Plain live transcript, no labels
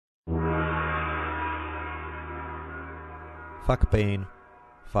Fuck pain.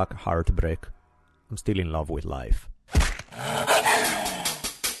 Fuck heartbreak. I'm still in love with life.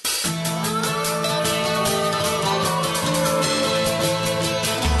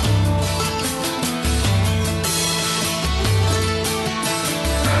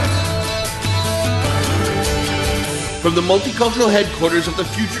 From the multicultural headquarters of the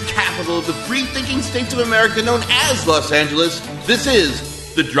future capital of the free-thinking states of America known as Los Angeles, this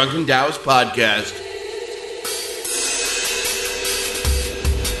is the Drunken Taoist Podcast.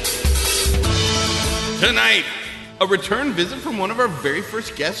 Tonight, a return visit from one of our very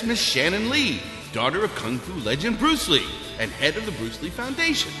first guests, Miss Shannon Lee, daughter of Kung Fu legend Bruce Lee and head of the Bruce Lee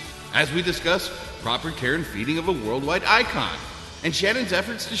Foundation, as we discuss proper care and feeding of a worldwide icon, and Shannon's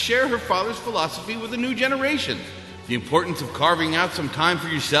efforts to share her father's philosophy with a new generation. The importance of carving out some time for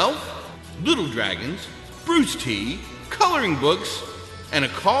yourself, little dragons, Bruce tea, coloring books, and a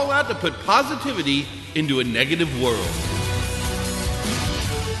call out to put positivity into a negative world.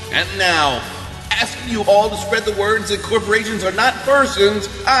 And now, asking you all to spread the words that corporations are not persons,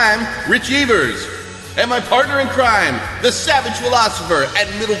 I'm Rich Evers. And my partner in crime, the savage philosopher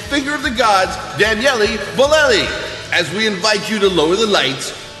and middle finger of the gods, Daniele Bolelli, as we invite you to lower the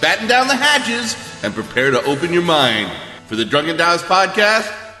lights, batten down the hatches, and prepare to open your mind. For the Drunken Taoist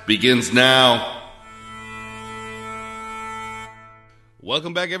Podcast begins now.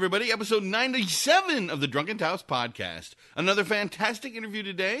 Welcome back, everybody. Episode 97 of the Drunken Taoist Podcast. Another fantastic interview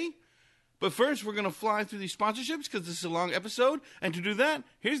today. But first, we're going to fly through these sponsorships because this is a long episode. And to do that,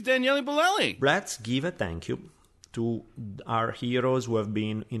 here's Daniele Bolelli. Let's give a thank you to our heroes who have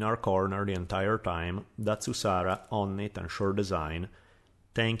been in our corner the entire time. Datsusara, Onnit, and Shore Design.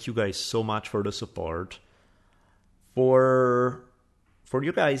 Thank you guys so much for the support. For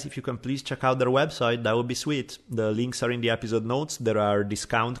you guys, if you can please check out their website, that would be sweet. The links are in the episode notes. There are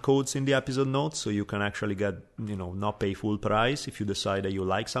discount codes in the episode notes, so you can actually get, not pay full price if you decide that you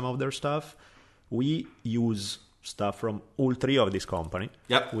like some of their stuff. We use stuff from all three of this company.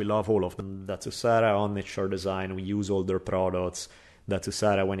 Yep. We love all of them. Datsusara, Onnit, Shore Design. We use all their products.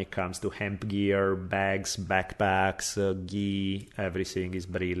 Datsusara, when it comes to hemp gear, bags, backpacks, ghee, everything is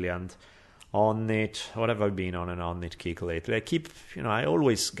brilliant. Onnit, what have I been on an Onnit kick lately? I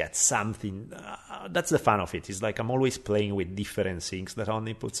always get something. That's the fun of it. It's like I'm always playing with different things that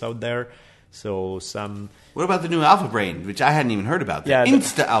Onnit puts out there. So What about the new Alpha Brain, which I hadn't even heard about?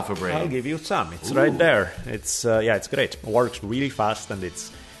 Insta Alpha Brain. I'll give you some. It's right there. It's it's great. It works really fast, and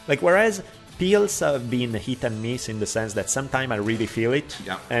it's like, whereas pills have been hit and miss in the sense that sometimes I really feel it,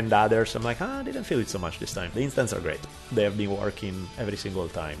 and others I'm like, I didn't feel it so much this time. The instants are great. They have been working every single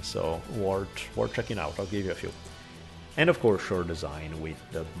time, so worth checking out. I'll give you a few. And of course, Shore Design with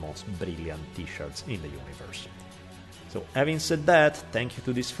the most brilliant t-shirts in the universe. So having said that, thank you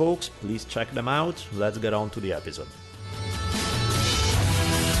to these folks. Please check them out. Let's get on to the episode.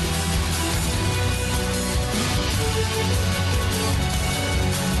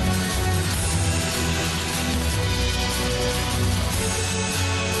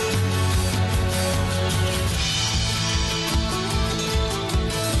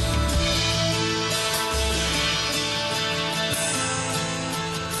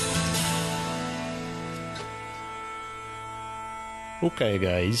 Okay,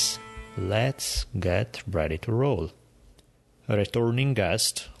 guys, let's get ready to roll. A returning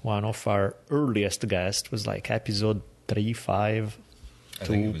guest, one of our earliest guests, was like episode 3, 5, I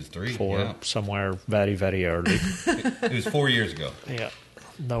think it was 3, 4, somewhere very, very early. It was 4 years ago. Yeah,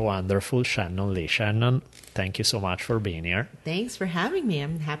 the wonderful Shannon Lee. Shannon, thank you so much for being here. Thanks for having me.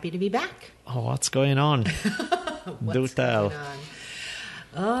 I'm happy to be back. Oh, what's going on? Do tell. Going on?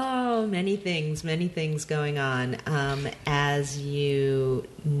 Oh, many things going on. As you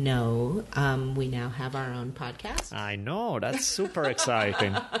know, we now have our own podcast. I know, that's super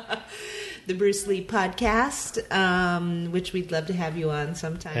exciting. The Bruce Lee Podcast, which we'd love to have you on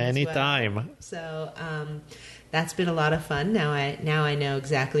sometime. Anytime. As well. So that's been a lot of fun. Now I know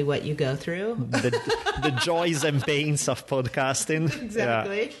exactly what you go through. The joys and pains of podcasting.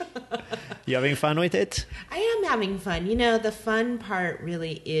 Exactly. Yeah. You having fun with it? I am having fun. The fun part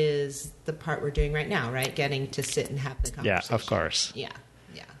really is the part we're doing right now, right? Getting to sit and have the conversation. Yeah, of course. Yeah.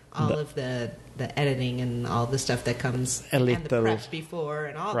 All of the editing and all the stuff that comes and the preps before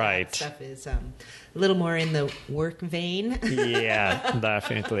and all that stuff is a little more in the work vein. Yeah,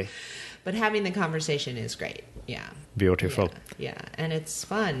 definitely. But having the conversation is great. Yeah. Beautiful. Yeah. And it's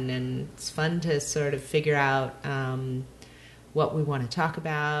fun. And it's fun to sort of figure out what we want to talk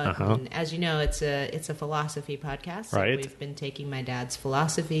about. And as you know, it's a philosophy podcast. So right. We've been taking my dad's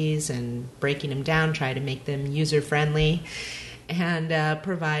philosophies and breaking them down, trying to make them user-friendly. and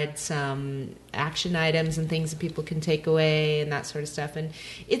provide some action items and things that people can take away and that sort of stuff. And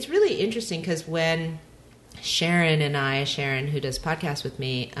it's really interesting because when Sharon, who does podcasts with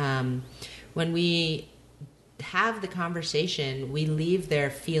me, when we have the conversation, we leave there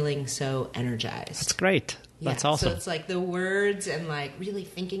feeling so energized. That's great. That's awesome. So it's like the words and like really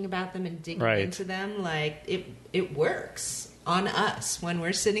thinking about them and digging into them, like it works on us when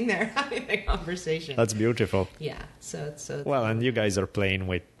we're sitting there having a conversation. That's beautiful. Yeah. So it's well, and you guys are playing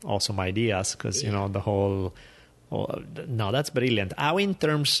with awesome ideas because, you know, the whole... no, that's brilliant. How in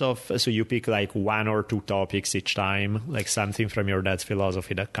terms of... So you pick like one or two topics each time, like something from your dad's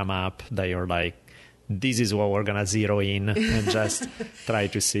philosophy that come up that you're like, this is what we're going to zero in and just try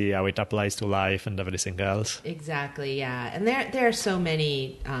to see how it applies to life and everything else. Exactly, yeah. And there are so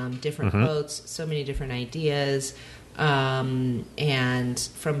many different quotes, so many different ideas, and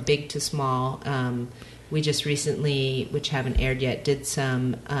from big to small. We just recently, which haven't aired yet, did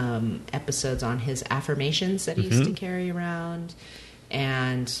some episodes on his affirmations that he used to carry around.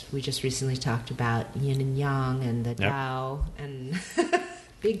 And we just recently talked about yin and yang and the Tao and...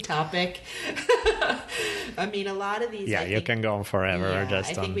 Big topic. I mean, a lot of these... Yeah, you can go on forever. Yeah, I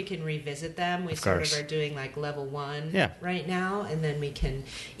think we can revisit them. We sort of are doing like level 1 right now. And then we can...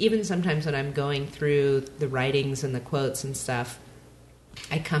 Even sometimes when I'm going through the writings and the quotes and stuff,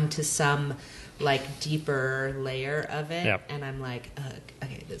 I come to some like deeper layer of it. Yep. And I'm like,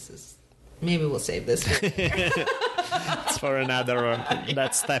 okay, this is... Maybe we'll save this. It's for another...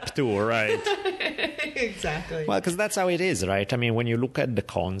 That's step 2, right? Exactly. Well, because that's how it is, right? I mean, when you look at the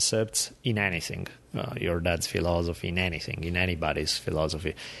concepts in anything, your dad's philosophy, in anything, in anybody's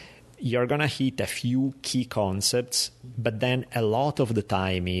philosophy, you're going to hit a few key concepts, but then a lot of the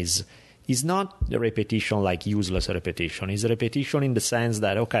time is not the repetition like useless repetition. It's repetition in the sense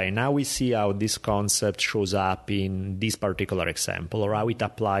that, okay, now we see how this concept shows up in this particular example or how it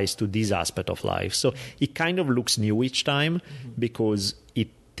applies to this aspect of life. So it kind of looks new each time because it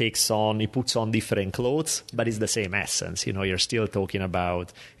puts on different clothes, but it's the same essence. You know, you're still talking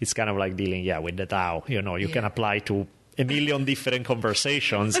about, it's kind of like dealing, with the Tao. You know, you can apply to a million different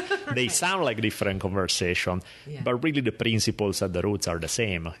conversations. They sound like different conversations, but really the principles at the roots are the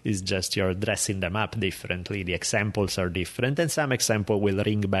same. It's just you're dressing them up differently. The examples are different, and some example will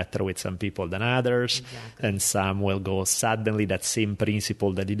ring better with some people than others, and some will go, suddenly that same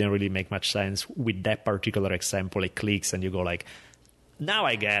principle that didn't really make much sense, with that particular example, it clicks, and you go like, now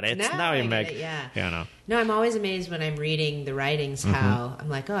I get it. Now I get it, you know. No, I'm always amazed when I'm reading the writings how I'm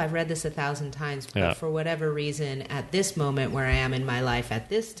like, I've read this 1,000 times, but for whatever reason, at this moment where I am in my life at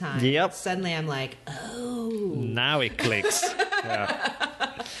this time, suddenly I'm like, now it clicks.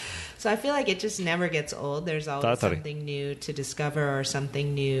 So I feel like it just never gets old. There's always something new to discover or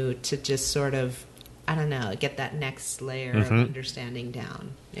something new to just sort of, I don't know, get that next layer of understanding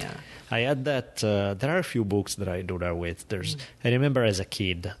down. Yeah. I had that, there are a few books that I do that with. I remember as a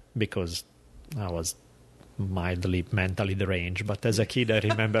kid, because I was mildly mentally deranged, but as a kid I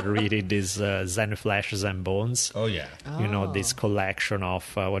remember reading this Zen Flesh, Zen Bones. Oh, yeah. You know, this collection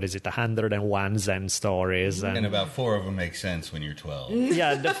of, 101 Zen stories. And about 4 of them make sense when you're 12.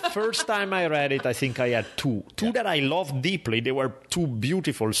 Yeah, the first time I read it, I think I had 2. 2 that I loved deeply. They were 2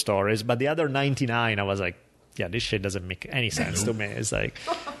 beautiful stories, but the other 99, I was like, this shit doesn't make any sense to me. It's like,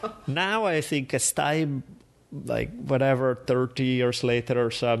 now I think as time, like whatever, 30 years later or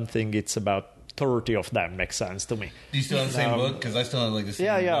something, it's about 30 of them make sense to me. Do you still have the same book? Because I still have like the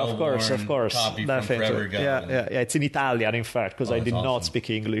same of course. Copy Definitely. From Forever Ago. Yeah. It's in Italian, in fact, because I did not speak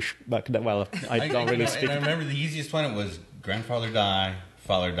English back then. Well, I don't really speak. And I remember the easiest one, it was grandfather die,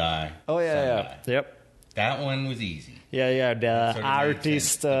 father die, son die. Yep. That one was easy. Yeah, the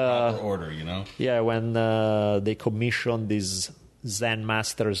artist... the proper order, you know? Yeah, when they commissioned this Zen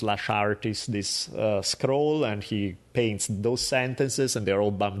master / artist this scroll, and he paints those sentences, and they're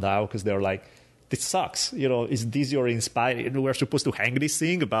all bummed out because they're like, this sucks. You know, is this your inspired? We're supposed to hang this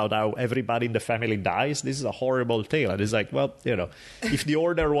thing about how everybody in the family dies? This is a horrible tale. And it's like, well, you know, if the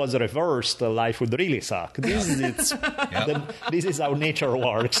order was reversed, life would really suck. This is how nature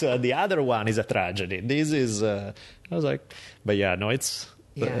works. The other one is a tragedy. This is, I was like, but it's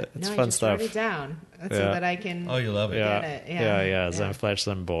fun stuff. Write it down so that I can. Oh, you love it. Yeah. Zen Flesh,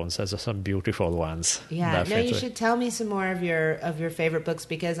 Zen Bones has some beautiful ones. Yeah. Definitely. No, you should tell me some more of your favorite books,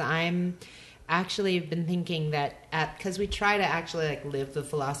 because I'm actually been thinking that because we try to actually like live the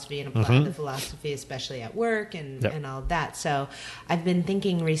philosophy and apply the philosophy, especially at work and all of that. So I've been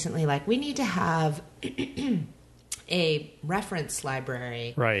thinking recently, like, we need to have a reference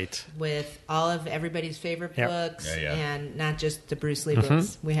library, right, with all of everybody's favorite books, and not just the Bruce Lee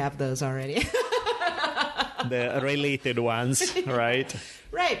books. We have those already. the related ones, right?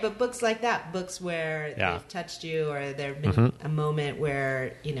 Right, but books like that, books where they've touched you, or there've been a moment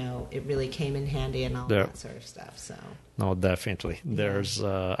where, it really came in handy and all that sort of stuff. So no, definitely. There's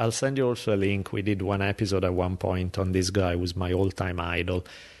I'll send you also a link. We did one episode at one point on this guy who was my all-time idol,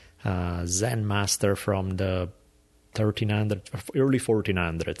 Zen master from the early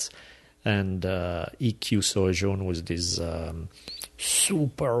 1400s, and E.Q. Sojun was this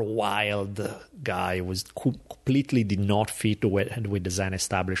super wild guy who was completely did not fit with the Zen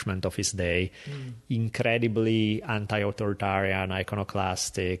establishment of his day. Incredibly anti-authoritarian,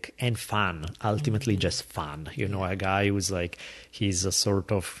 iconoclastic, and fun. Ultimately, just fun. A guy who's like, he's a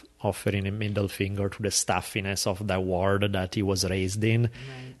sort of offering a middle finger to the stuffiness of the world that he was raised in,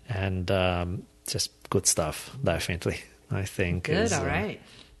 and just good stuff. Definitely, I think. Good. All right.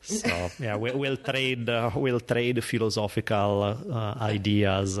 So we'll trade philosophical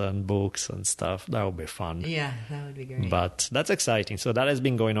ideas and books and stuff. That would be fun. Yeah, that would be great. But that's exciting. So that has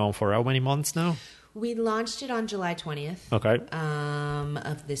been going on for how many months now? We launched it on July 20th. Okay.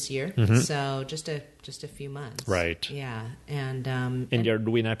 Of this year. So just a few months. Right. Yeah, and you're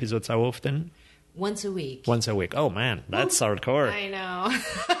doing episodes how often? Once a week. Once a week. Oh man, that's hardcore. I know.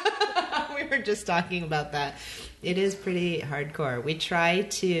 We were just talking about that. It is pretty hardcore. We try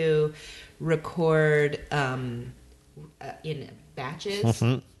to record in batches.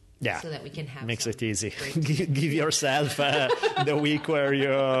 Yeah, so that we can have makes it easy. Give yourself the week where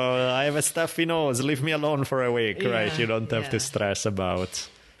I have a stuffy nose. Leave me alone for a week, right? You don't have to stress about.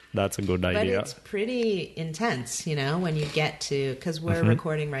 That's a good idea. But it's pretty intense, when you get to, because we're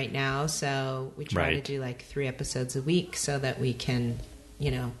recording right now, so we try to do like 3 episodes a week so that we can,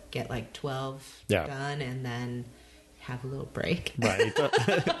 get like 12 done and then have a little break. Right.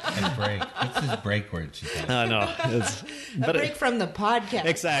 A break. What's this break word? No. A break from the podcast.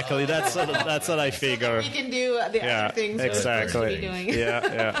 Exactly. That's what I figure. So we can do the other things we're supposed to be doing.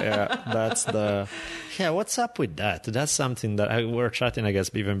 Yeah. That's the... Yeah, what's up with that? That's something that we were chatting, I guess,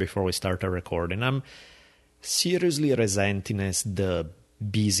 even before we started recording. I'm seriously resenting the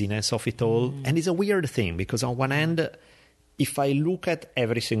busyness of it all. And it's a weird thing, because on one hand, if I look at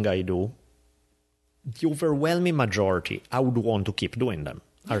everything I do, the overwhelming majority, I would want to keep doing them,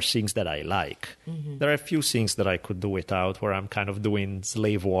 are things that I like. There are a few things that I could do without, where I'm kind of doing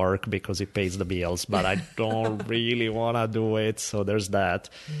slave work because it pays the bills, but I don't really want to do it, so there's that.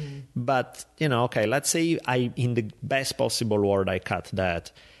 But, okay, let's say in the best possible world, I cut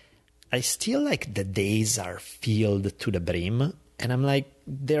that. I still like the days are filled to the brim, and I'm like,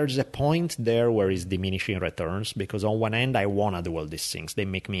 there's a point there where it's diminishing returns, because on one end, I want to do all these things. They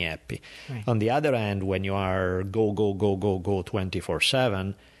make me happy. Right. On the other end, when you are go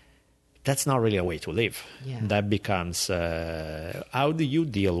 24/7, that's not really a way to live. Yeah. That becomes, how do you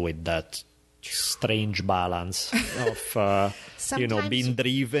deal with that strange balance of, being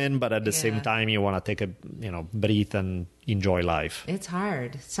driven, but at the same time, you want to take a, breathe and enjoy life? It's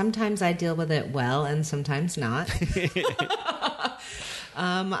hard. Sometimes I deal with it well, and sometimes not.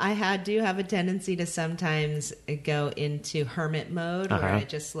 I do have a tendency to sometimes go into hermit mode, where I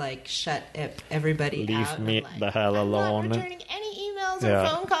just shut everybody out. Leave me the hell alone. I'm not returning any emails or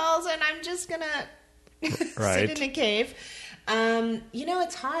phone calls, and I'm just gonna sit in a cave.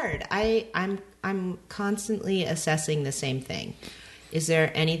 It's hard. I'm constantly assessing the same thing. Is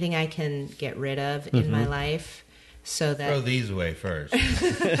there anything I can get rid of in my life? So that throw these away first.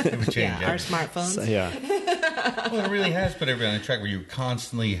 It would change our smartphones. Well, it really has put everyone on a track where you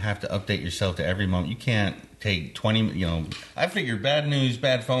constantly have to update yourself to every moment. You can't take 20. I figure bad news,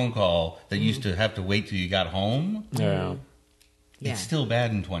 bad phone call that used to have to wait till you got home. It's still bad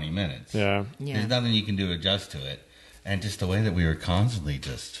in 20 minutes. There's nothing you can do to adjust to it, and just the way that we were constantly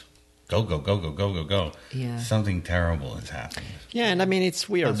just. Go. Yeah. Something terrible is happening. Yeah, and I mean, it's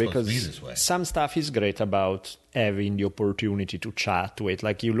weird because some stuff is great about having the opportunity to chat with.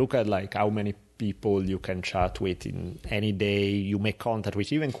 Like, you look at how many people you can chat with in any day. You make contact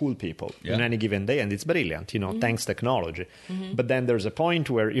with even cool people in any given day, and it's brilliant, thanks technology. But then there's a point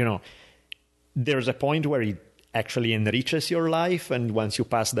where, it actually enriches your life, and once you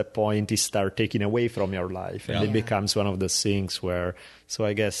pass that point, it starts taking away from your life, and it becomes one of those things where. So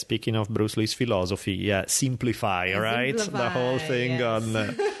I guess, speaking of Bruce Lee's philosophy, simplify, right? The whole thing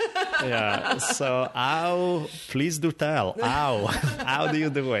on. So please do tell how do you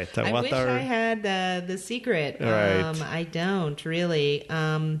do it? I wish I had the secret. Right. I don't really.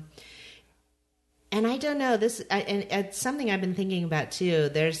 And I don't know this, and it's something I've been thinking about too.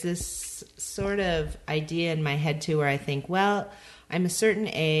 There's this sort of idea in my head too, where I think, well, I'm a certain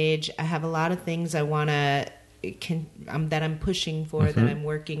age. I have a lot of things I want to that I'm pushing for, that I'm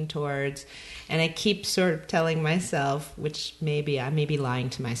working towards. And I keep sort of telling myself, which maybe I may be lying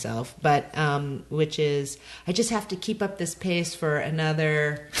to myself, but which is I just have to keep up this pace for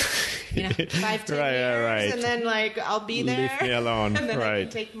another 5-10 years, and then like I'll be there. Leave me alone. And then I can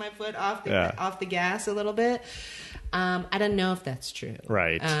take my foot off the gas a little bit. I don't know if that's true.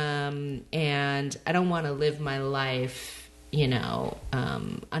 Right. And I don't want to live my life,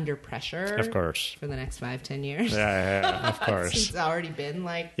 under pressure. Of course. For the next 5-10 years. Yeah, of course. It's already been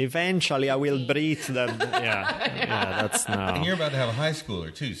like... Eventually I will breathe them. That's now. And you're about to have a high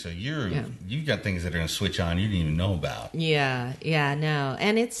schooler too, so you've got things that are going to switch on you didn't even know about. Yeah, no.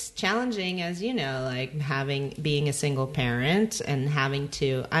 And it's challenging, as you know, like being a single parent and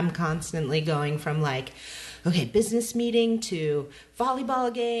I'm constantly going from like, okay, business meeting to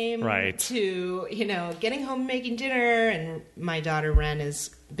volleyball game, right, to, getting home, making dinner. And my daughter Ren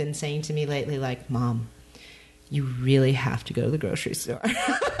has been saying to me lately, like, Mom, you really have to go to the grocery store.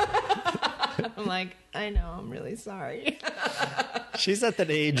 I'm like, I know, I'm really sorry. She's at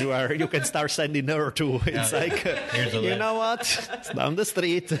an age where you can start sending her to. It's like, you know what? It's down the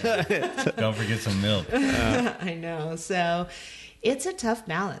street. Don't forget some milk. I know. So... it's a tough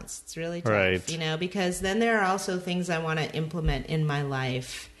balance. It's really tough, right, because then there are also things I want to implement in my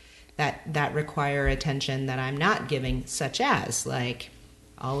life that require attention that I'm not giving, such as like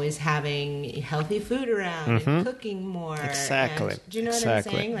always having healthy food around and cooking more. Exactly. And, do you know what I'm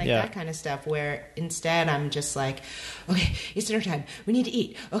saying? Like that kind of stuff where instead I'm just like, okay, it's dinner time. We need to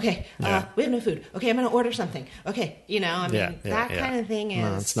eat. Okay, we have no food. Okay, I'm going to order something. Okay, that kind of thing is...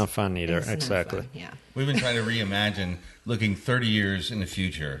 No, it's not fun either. Exactly. Yeah. We've been trying to reimagine looking 30 years in the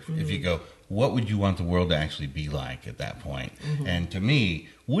future. If you go, what would you want the world to actually be like at that point? And to me,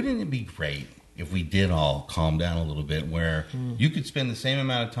 wouldn't it be great if we did all calm down a little bit, where you could spend the same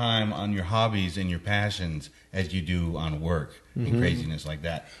amount of time on your hobbies and your passions as you do on work and craziness like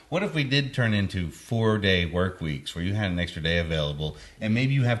that? What if we did turn into 4-day work weeks where you had an extra day available, and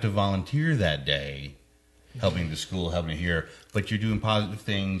maybe you have to volunteer that day, helping the school, helping here, but you're doing positive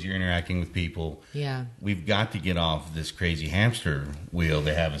things, you're interacting with people. Yeah. We've got to get off this crazy hamster wheel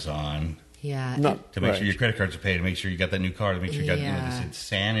they have us on. Yeah. To make sure your credit cards are paid, to make sure you got that new car, to make sure you got this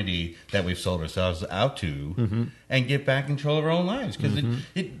insanity that we've sold ourselves out to, and get back control of our own lives. Because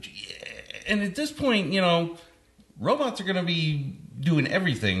and at this point, robots are going to be doing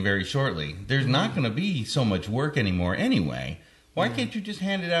everything very shortly. There's not going to be so much work anymore anyway. Why can't you just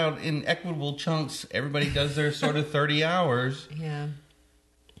hand it out in equitable chunks? Everybody does their sort of 30 hours. Yeah.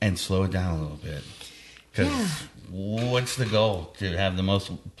 And slow it down a little bit. Because what's the goal? To have the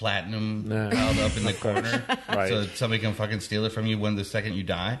most platinum piled up in the corner? Right. So that somebody can fucking steal it from you the second you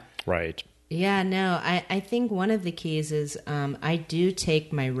die? Right. Yeah, no, I think one of the keys is I do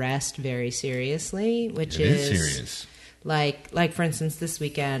take my rest very seriously, which is serious. Like for instance, this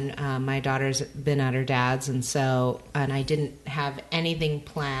weekend, my daughter's been at her dad's, and I didn't have anything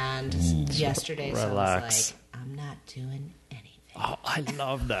planned yesterday, so I was like, I'm not doing anything. Oh, I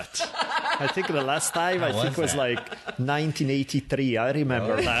love that. I think the last time was like 1983. I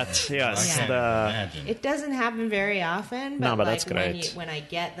remember that. Yes. It doesn't happen very often, but, but that's great. When I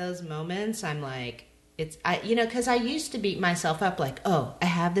get those moments, I'm like, because I used to beat myself up like, oh, I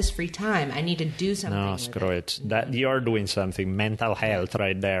have this free time, I need to do something. No, screw it. That you're doing something. Mental health,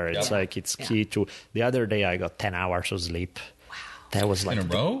 right there. It's like it's key to. The other day, I got 10 hours of sleep. Wow, that was like in a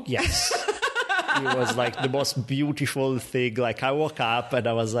row. Yes, it was like the most beautiful thing. Like I woke up and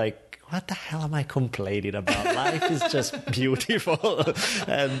I was like, what the hell am I complaining about? Life is just beautiful.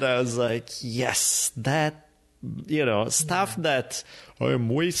 And I was like, yes, that. Stuff that I'm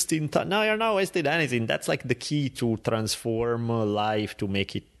wasting time. No, you're not wasting anything. That's like the key to transform life, to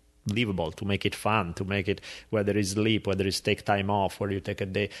make it livable, to make it fun, to make it, whether it's sleep, whether it's take time off, whether you take a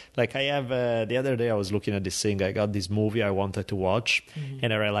day. Like I have, the other day I was looking at this thing, I got this movie I wanted to watch,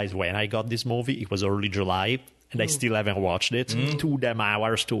 and I realized when I got this movie, it was early July, and I still haven't watched it. 2 damn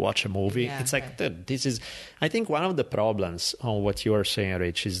hours to watch a movie. Yeah, it's like, dude, this is... I think one of the problems on what you are saying,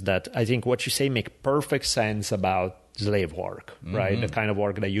 Rich, is that I think what you say makes perfect sense about slave work, right? The kind of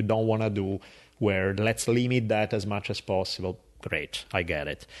work that you don't want to do, where let's limit that as much as possible. Great, I get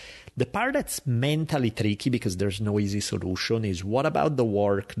it. The part that's mentally tricky, because there's no easy solution, is what about the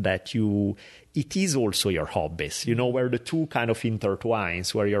work that it is also your hobbies, where the two kind of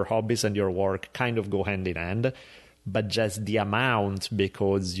intertwines, where your hobbies and your work kind of go hand in hand, but just the amount,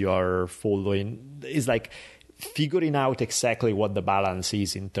 because you're following, is like figuring out exactly what the balance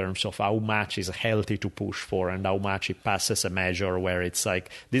is in terms of how much is healthy to push for and how much it passes a measure where it's like,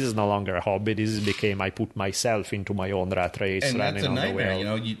 this is no longer a hobby, I put myself into my own rat race. And running that's a on nightmare. the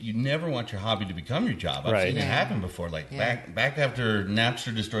wheel. You never want your hobby to become your job. I've Right. seen it happen before. Back after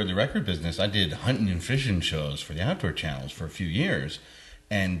Napster destroyed the record business, I did hunting and fishing shows for the outdoor channels for a few years.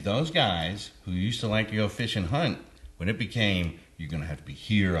 And those guys who used to like to go fish and hunt, when it became, you're going to have to be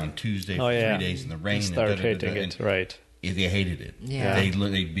here on Tuesday for 3 days in the rain. Start hating it, right. They hated it. Yeah.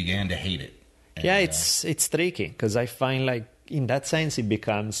 They began to hate it. And, it's tricky because I find like in that sense it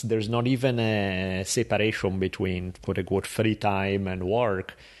becomes, there's not even a separation between quote unquote free time and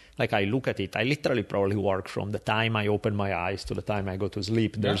work. Like I look at it, I literally probably work from the time I open my eyes to the time I go to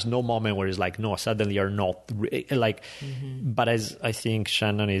sleep. There's no moment where it's like, no, suddenly you're not like, but as I think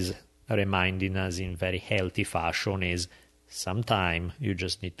Shannon is reminding us in very healthy fashion is sometime you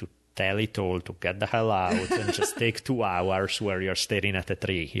just need to tell it all to get the hell out and just take 2 hours where you're staring at a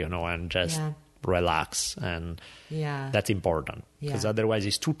tree, and just relax. And that's important because otherwise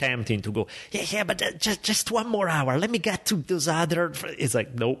it's too tempting to go, but just 1 more hour. Let me get to those other. It's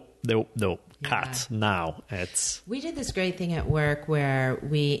like, no, cut now. We did this great thing at work where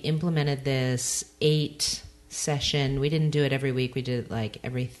we implemented this 8 session. We didn't do it every week. We did it like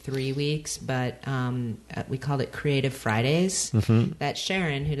every 3 weeks, but we called it Creative Fridays that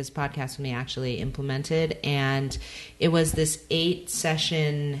Sharon, who does podcasts with me, actually implemented. And it was this 8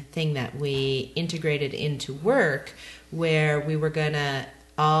 session thing that we integrated into work where we were going to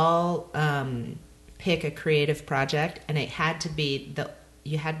all pick a creative project, and it had to be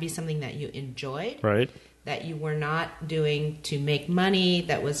something that you enjoyed. Right. That you were not doing to make money,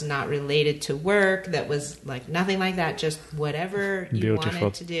 that was not related to work, that was like nothing like that, just whatever you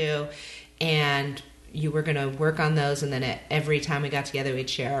wanted to do. And you were going to work on those, and then every time we got together, we'd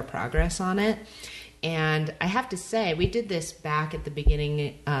share our progress on it. And I have to say, we did this back at the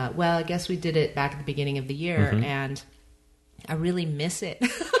beginning, I guess we did it back at the beginning of the year, and I really miss it.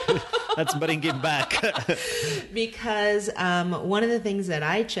 Let's bring it back. Because one of the things that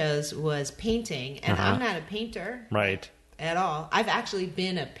I chose was painting, and I'm not a painter. Right. At all. I've actually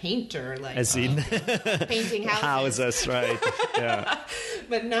been a painter, like as in painting houses. Right. Yeah.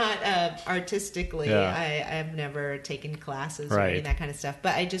 But not artistically. Yeah. I've never taken classes or any of that kind of stuff.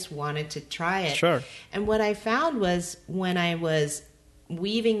 But I just wanted to try it. Sure. And what I found was when I was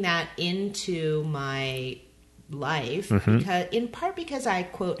weaving that into my life, because I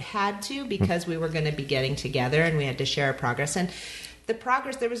quote had to, because we were going to be getting together and we had to share our progress. And the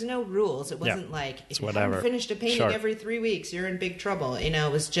progress, there was no rules. It wasn't like, if you haven't finished a painting every 3 weeks, you're in big trouble. It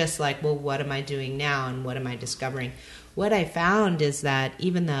was just like, well, what am I doing now and what am I discovering? What I found is that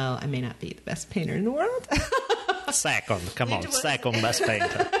even though I may not be the best painter in the world, second best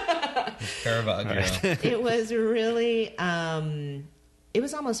painter. It was really, it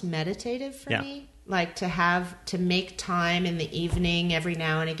was almost meditative for me. Like to make time in the evening every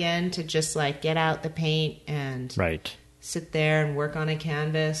now and again to just like get out the paint and sit there and work on a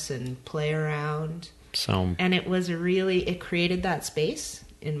canvas and play around. And it created that space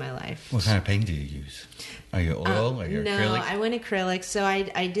in my life. What kind of paint do you use? Are you oil? Are you acrylic? No, I went acrylic. So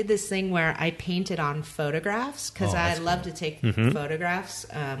I did this thing where I painted on photographs because I love to take photographs,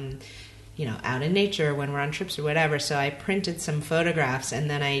 out in nature when we're on trips or whatever. So I printed some photographs and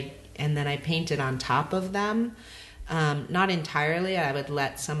then I painted on top of them. Not entirely. I would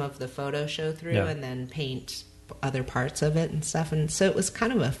let some of the photo show through and then paint other parts of it and stuff. And so it was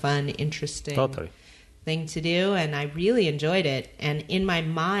kind of a fun, interesting thing to do. And I really enjoyed it. And in my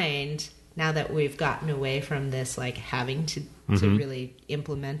mind, now that we've gotten away from this, like having to really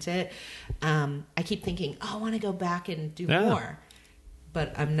implement it, I keep thinking, I want to go back and do more.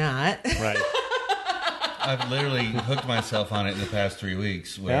 But I'm not. Right. I've literally hooked myself on it in the past 3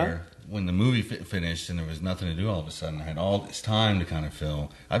 weeks where when the movie finished and there was nothing to do all of a sudden, I had all this time to kind of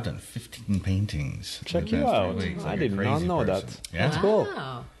fill. I've done 15 paintings. Check you out. I did not know that. Yeah. That's cool.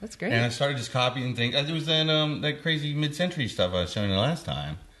 Wow, that's great. And I started just copying things. It was that crazy mid-century stuff I was showing you last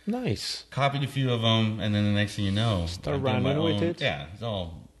time. Nice. Copied a few of them, and then the next thing you know, start running with it. Yeah, it's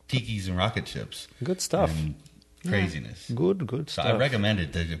all tikis and rocket ships. Good stuff. And craziness. Good so stuff. I recommend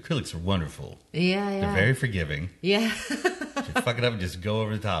it. The acrylics are wonderful. Yeah. They're very forgiving. Yeah. If you fuck it up and just go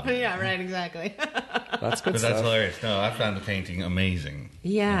over the top of it. Yeah, right, exactly. That's good stuff. That's hilarious. No, I found the painting amazing.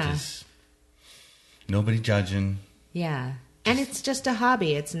 Yeah. Nobody judging. Yeah. And it's just a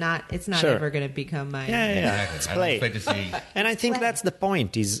hobby. It's not ever going to become my... Yeah. It's play. And I think that's the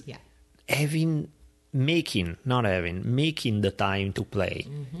point is making the time to play,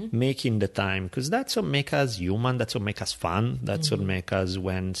 making the time, because that's what makes us human, that's what makes us fun, that's what makes us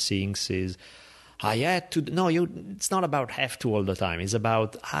when things is, I had to. No, it's not about have to all the time. It's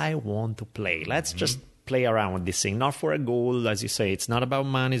about I want to play. Let's just play around with this thing. Not for a goal, as you say. It's not about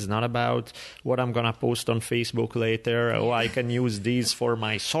money. It's not about what I'm going to post on Facebook later. Oh, I can use these for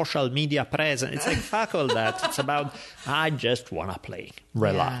my social media presence. It's like, fuck all that. It's about, I just want to play.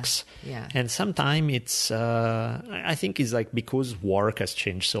 Relax. Yeah. And sometimes it's, I think it's like because work has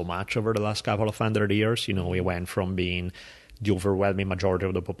changed so much over the last couple of 100 years. You know, we went from being the overwhelming majority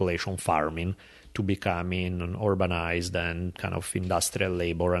of the population farming to becoming urbanized and kind of industrial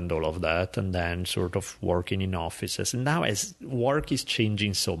labor and all of that, and then sort of working in offices. And now as work is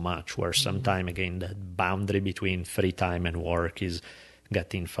changing so much, where sometimes, again, the boundary between free time and work is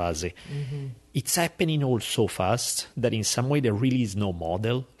getting fuzzy. It's happening all so fast that in some way there really is no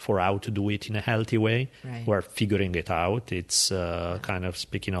model for how to do it in a healthy way. Right. We're figuring it out. It's kind of,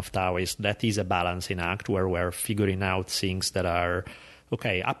 speaking of Taoist, that is a balancing act where we're figuring out things that are,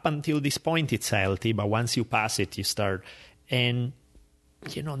 okay, up until this point it's healthy, but once you pass it, you start, and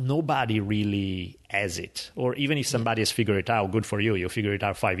you know, nobody really has it. Or even if somebody has figured it out, good for you. You figured it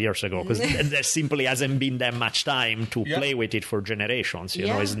out 5 years ago, because there simply hasn't been that much time to play with it for generations. You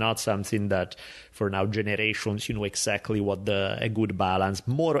know, it's not something that for now generations, you know exactly what a good balance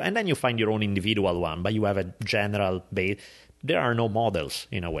more. And then you find your own individual one, but you have a general base. There are no models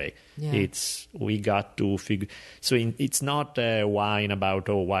in a way. Yeah. We got to figure. So it's not a whine about,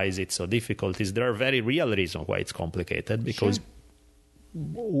 oh, why is it so difficult? There are very real reasons why it's complicated, because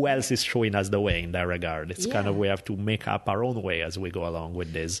who else is showing us the way in that regard? It's kind of, we have to make up our own way as we go along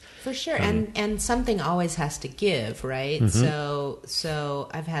with this. For sure. And something always has to give, right? So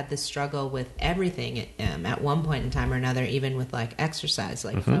I've had this struggle with everything at one point in time or another, even with like exercise.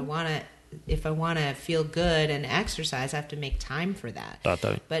 Like if I want to feel good and exercise, I have to make time for that.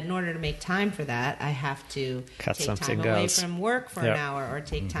 Totally. But in order to make time for that, I have to Cut take something time away else. from work for an hour, or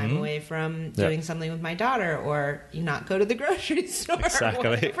take time away from doing something with my daughter, or not go to the grocery store, Exactly. or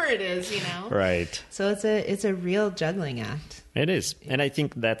whatever it is, you know? Right. So it's a real juggling act. It is. And I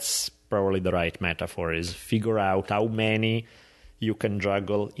think that's probably the right metaphor, is figure out how many you can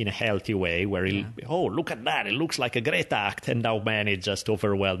juggle in a healthy way where, oh, look at that, it looks like a great act, and how many is just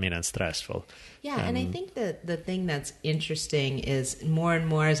overwhelming and stressful. Yeah, and I think that the thing that's interesting is more and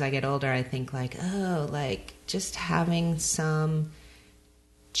more as I get older, I think like, oh, like just having some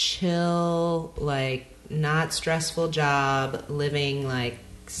chill, like not stressful job, living like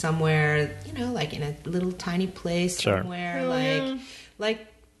somewhere, you know, like in a little tiny place somewhere,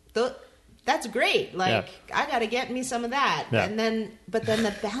 that's great. Like, I got to get me some of that. Yeah. But then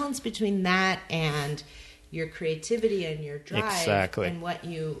the balance between that and your creativity and your drive and what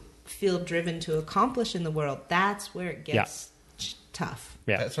you feel driven to accomplish in the world, that's where it gets tough.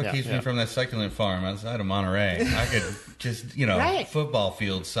 Yeah. That's what keeps me from that succulent farm outside of Monterey. I could just, football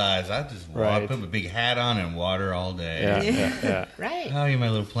field size. I just walk, put a big hat on and water all day. Yeah. Right. How are you, my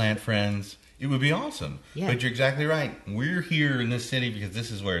little plant friends? It would be awesome. Yeah. But you're exactly right. We're here in this city because this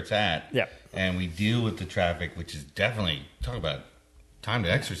is where it's at. Yeah. And we deal with the traffic, which is definitely, talk about time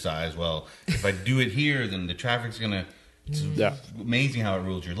to exercise. Well, if I do it here, then the traffic's going to, it's amazing how it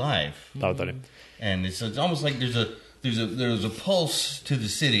rules your life. Totally. And it's almost like there's a pulse to the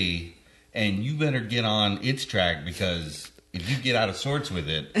city, and you better get on its track, because if you get out of sorts with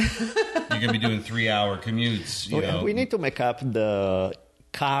it, you're going to be doing 3-hour commutes. We need to make up the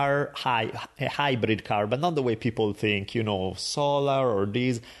a hybrid car, but not the way people think, solar or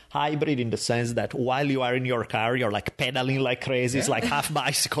this. Hybrid in the sense that while you are in your car, you're like pedaling like crazy. It's like half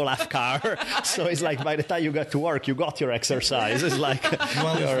bicycle, half car. So it's like by the time you get to work, you got your exercise. It's like, you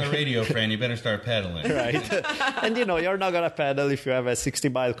want to listen to the radio, friend, you better start pedaling. Right. And you're not going to pedal if you have a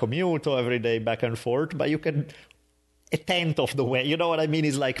 60-mile commute or every day back and forth, but you can a tenth of the way. You know what I mean?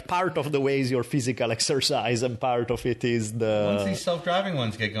 Is like part of the way is your physical exercise, and part of it is the... Once these self-driving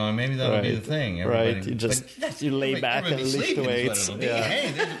ones get going, maybe that'll be the thing. Everybody, you lay back and lift weights.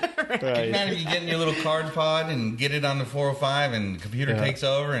 Hey, man, if you get in your little card pod and get it on the 405 and the computer takes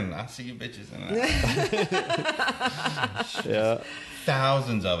over, and I'll see you bitches in that.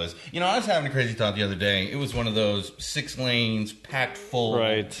 Thousands of us. I was having a crazy thought the other day. It was one of those 6 lanes packed full,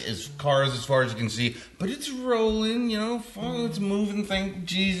 as cars as far as you can see, but it's rolling, it's moving, thank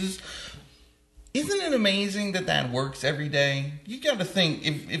Jesus. Isn't it amazing that works every day? You got to think,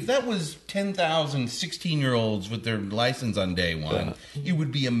 if that was 10,000 16-year-olds with their license on day one, it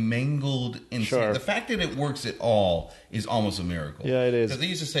would be a mangled insane. Sure. The fact that it works at all is almost a miracle. Yeah, it is. Because they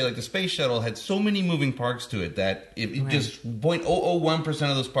used to say, like, the space shuttle had so many moving parts to it that if just 0.001%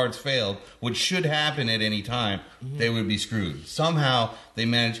 of those parts failed, which should happen at any time, they would be screwed. Somehow they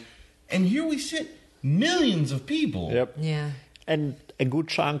managed. And here we sit, millions of people. Yep. Yeah. And a good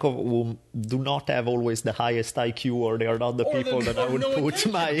chunk of whom do not have always the highest IQ, or they are not the people that I would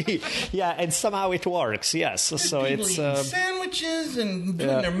put my... Yeah, and somehow it works, yes. There's so people it's... eating sandwiches and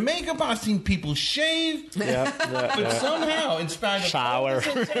doing their makeup. I've seen people shave. But somehow, in spite of shower.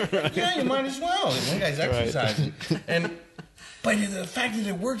 Yeah, you might as well. One guy's exercising. But the fact that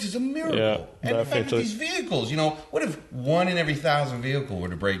it works is a miracle. Yeah, and the fact that these vehicles, what if 1 in every 1,000 vehicle were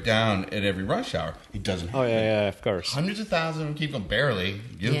to break down at every rush hour? It doesn't happen. Oh, yeah, of course. Hundreds of thousands of them keep them barely.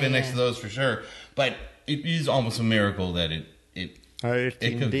 You've been next to those for sure. But it is almost a miracle that it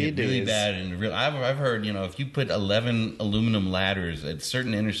could get really bad. And I've heard, if you put 11 aluminum ladders at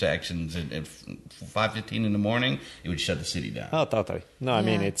certain intersections at 5:15 in the morning, it would shut the city down. Oh, totally. No, I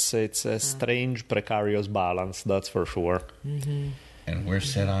mean, it's a strange, precarious balance, that's for sure. Mm-hmm. And we're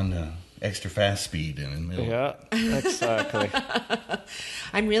set on the extra fast speed in the middle. Yeah, exactly.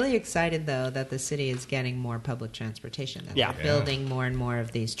 I'm really excited, though, that the city is getting more public transportation. That they're building more and more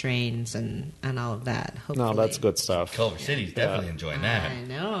of these trains and all of that. Hopefully. No, that's good stuff. Culver City's definitely enjoying that. I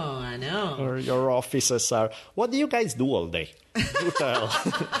know. Or your offices are... What do you guys do all day? Do tell.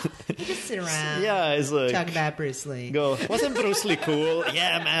 We just sit around. Yeah, it's like... Talk about Bruce Lee. Go, wasn't Bruce Lee cool?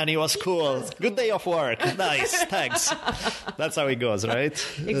 Yeah, man, he was cool. Good day of work. Nice, thanks. That's how it goes, right?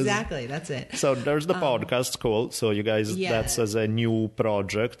 Exactly, that's it. So there's the podcast, cool. So you guys, that's as a new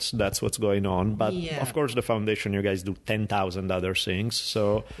project. That's what's going on. But of course, the foundation, you guys do 10,000 other things.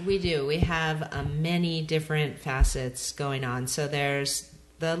 So we do. We have many different facets going on. So there's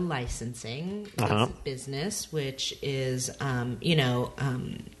the licensing business, which is,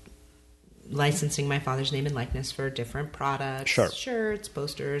 licensing my father's name and likeness for different products, shirts,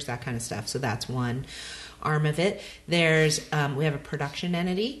 posters, that kind of stuff. So that's one arm of it. There's we have a production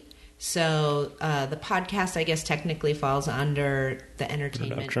entity. So the podcast, I guess, technically falls under the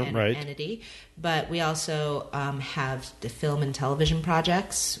entertainment entity. But we also have the film and television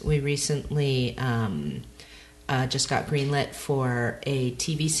projects. We recently just got greenlit for a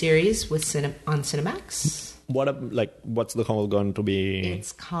TV series on Cinemax. What's the call going to be?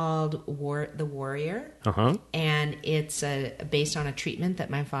 It's called The Warrior, and it's based on a treatment that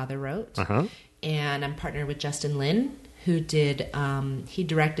my father wrote. And I'm partnered with Justin Lin, who did he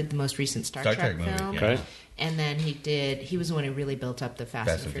directed the most recent Star Trek movie, film, and then he was the one who really built up the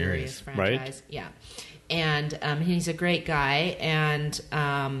Fast and Furious franchise, and he's a great guy, and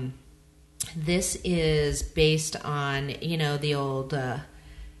this is based on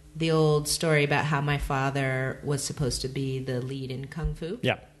the old story about how my father was supposed to be the lead in Kung Fu,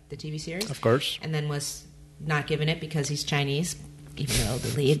 the TV series, of course, and then was not given it because he's Chinese, even though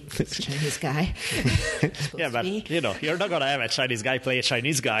the lead is a Chinese guy. But you're not gonna have a Chinese guy play a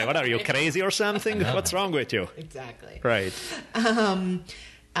Chinese guy. What are you, crazy or something? What's wrong with you? Exactly. Right.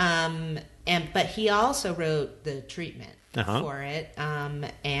 But he also wrote the treatment for it,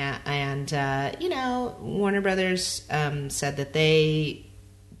 and Warner Brothers said that they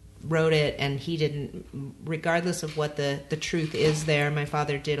wrote it, and he didn't. Regardless of what the truth is, there, my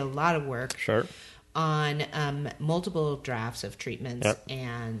father did a lot of work on multiple drafts of treatments,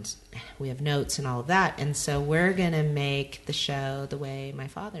 and we have notes and all of that. And so we're going to make the show the way my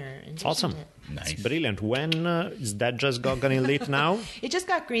father envisioned it. Nice. It's brilliant. When is that just got greenlit now? It just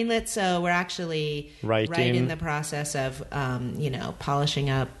got greenlit, so we're actually right in the process of, polishing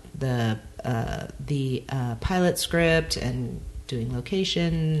up the pilot script and doing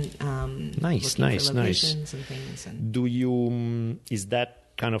location. Nice. And things. And do you? Is that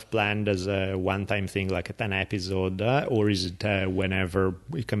kind of planned as a one-time thing, like a 10 episode, or is it whenever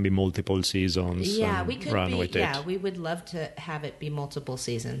it can be multiple seasons? We could run with it. Yeah, we would love to have it be multiple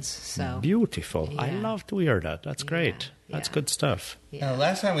seasons. So beautiful. I love to hear that. That's great. That's good stuff. Now,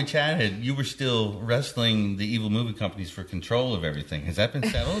 last time we chatted, you were still wrestling the evil movie companies for control of everything. Has that been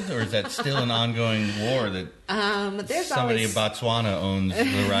settled, or is that still an ongoing war that somebody in Botswana owns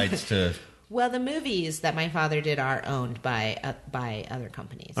the rights to? Well, the movies that my father did are owned by other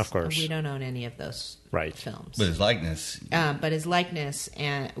companies. Of course. We don't own any of those films. But his likeness.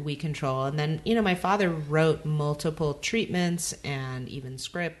 And we control. And then, my father wrote multiple treatments and even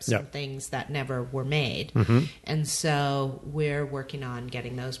scripts and things that never were made. And so we're working on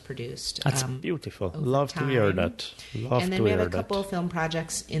getting those produced. That's beautiful. Love to hear that. And then we have a couple of film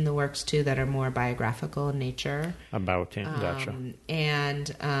projects in the works, too, that are more biographical in nature. About him, gotcha.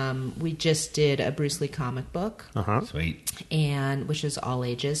 And we just did a Bruce Lee comic book. Sweet. And which is all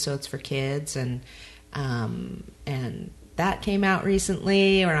ages, so it's for kids, and that came out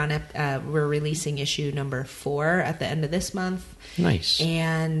recently. We're releasing issue number 4 at the end of this month. Nice.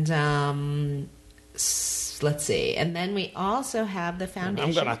 And let's see. And then we also have the foundation.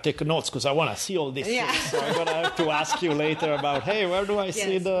 I'm going to take notes because I want to see all these things. So I'm going to have to ask you later about, hey, where do I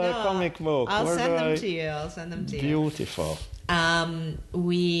see the comic book? I'll where send them to you. I'll send them to you. Beautiful.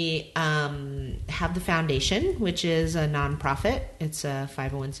 We have the foundation, which is a nonprofit. It's a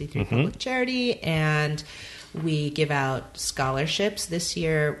 501c3 public charity, and we give out scholarships. This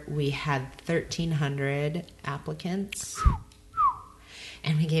year we had 1,300 applicants,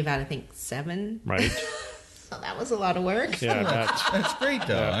 and we gave out, I think, 7. Right. So that was a lot of work. Yeah, That's great,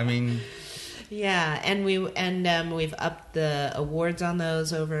 though. I mean... Yeah, and we've upped the awards on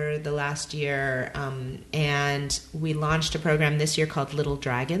those over the last year, and we launched a program this year called Little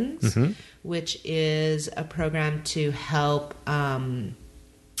Dragons, which is a program to help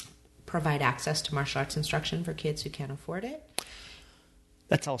provide access to martial arts instruction for kids who can't afford it.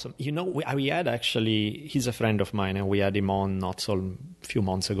 That's awesome. You know, we had actually, he's a friend of mine, and we had him on not so few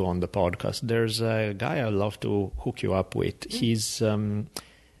months ago on the podcast. There's a guy I'd love to hook you up with. He's...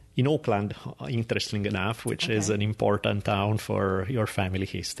 in Auckland, interesting enough, which is an important town for your family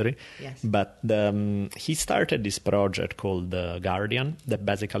history. Yes. But he started this project called The Guardian that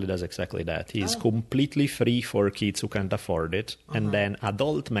basically does exactly that. It's completely free for kids who can't afford it. And then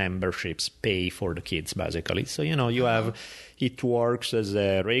adult memberships pay for the kids, basically. So, you know, you have... It works as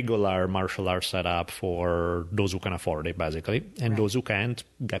a regular martial arts setup for those who can afford it, basically. And those who can't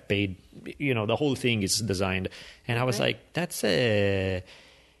get paid. You know, the whole thing is designed. And I was like, that's a...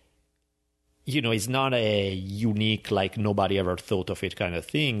 You know, it's not a unique, like nobody ever thought of it kind of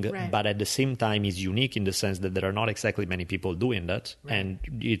thing, but at the same time, it's unique in the sense that there are not exactly many people doing that. And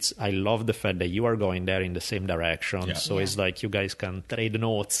I love the fact that you are going there in the same direction. Yeah. So it's like you guys can trade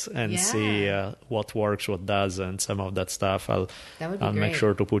notes and see what works, what doesn't, some of that stuff. I'll make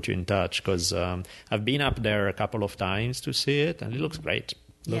sure to put you in touch because I've been up there a couple of times to see it, and it looks great.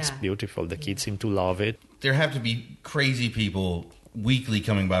 Looks beautiful. The kids seem to love it. There have to be crazy people weekly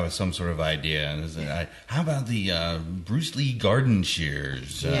coming by with some sort of idea. How about the Bruce Lee garden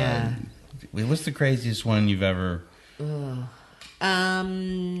shears? Yeah. What's the craziest one you've ever... I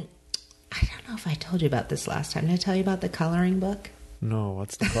don't know if I told you about this last time. Did I tell you about the coloring book? No,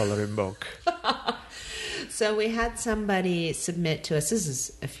 what's the coloring book? So we had somebody submit to us, this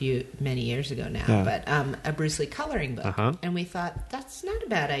is many years ago now, but a Bruce Lee coloring book. And we thought, that's not a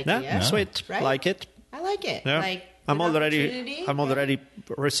bad idea. Yeah, sweet. Right? Like it. I like it. Yeah. Like, I'm already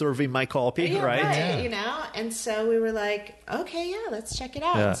reserving my copy, right? Yeah. You know, and so we were like, okay, let's check it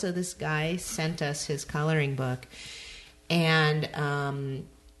out. Yeah. And so this guy sent us his coloring book, and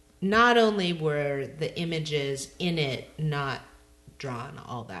not only were the images in it not drawn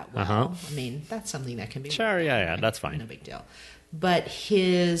all that well, I mean, that's something that can be that's fine, no big deal. But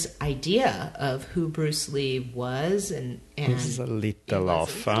his idea of who Bruce Lee was and was a little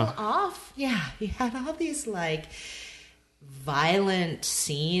off. Yeah, he had all these like violent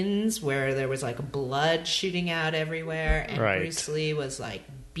scenes where there was like blood shooting out everywhere, and Bruce Lee was like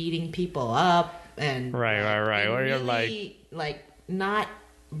beating people up and right. Where you're like not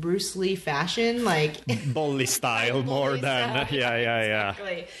Bruce Lee fashion, like bully style more than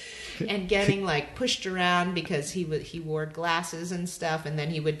exactly. And getting like pushed around because he wore glasses and stuff, and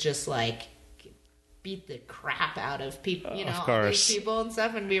then he would just like beat the crap out of people, you know, all these people and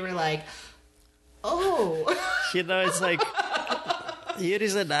stuff, and we were like, you know, it's like, here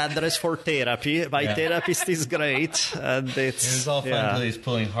is an address for therapy. My therapist is great, and it's all fun until he's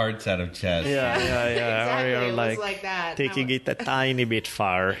pulling hearts out of chest. Exactly. Or you're like that. taking it a tiny bit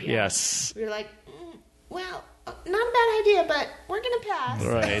far. Yes, we were like, well, not a bad idea, but we're gonna pass.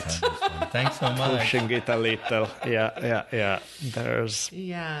 Right. Thanks so much. Pushing it a little. Yeah. There's.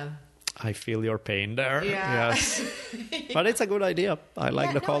 Yeah. I feel your pain there. Yeah. Yes. But it's a good idea. I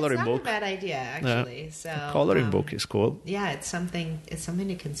like the coloring book. It's not a bad idea, actually. Yeah. So the coloring book is cool. Yeah, it's something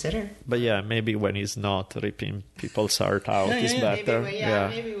to consider. But yeah, maybe when he's not ripping people's heart out, it's better.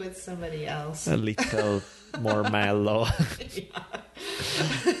 Maybe with somebody else. A little more mellow. Exactly.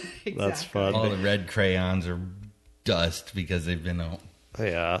 That's fun. All the red crayons are dust because they've been...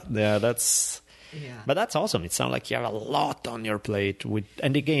 that's... Yeah. But that's awesome. It sounds like you have a lot on your plate.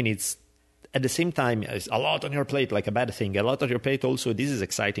 And again, it's at the same time, it's a lot on your plate, like a bad thing. A lot on your plate also, this is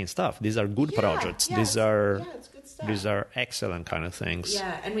exciting stuff. These are good projects. It's good stuff. These are excellent kind of things.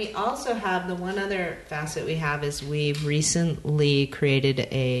 Yeah, and we also have the one other facet we have is we've recently created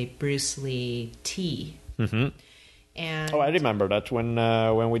a Bruce Lee tee. Mm-hmm. And I remember that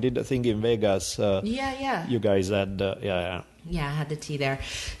when we did the thing in Vegas. You guys had I had the tea there.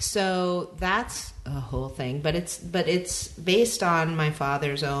 So that's a whole thing, but it's based on my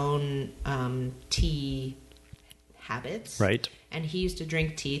father's own tea habits, right? And he used to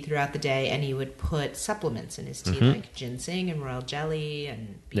drink tea throughout the day, and he would put supplements in his tea, like ginseng and royal jelly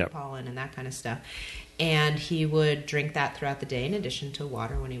and bee pollen and that kind of stuff. And he would drink that throughout the day in addition to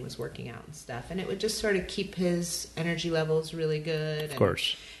water when he was working out and stuff. And it would just sort of keep his energy levels really good. Of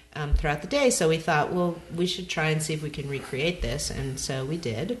course. Throughout the day. So we thought, well, we should try and see if we can recreate this. And so we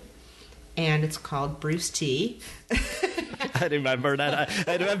did. And it's called Bruce Tea. I remember that.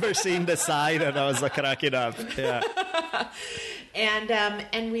 I remember seeing the sign and I was like cracking up. Yeah.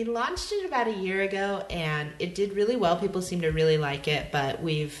 And we launched it about a year ago, and it did really well. People seem to really like it, but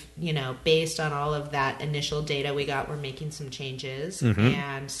we've, based on all of that initial data we got, we're making some changes.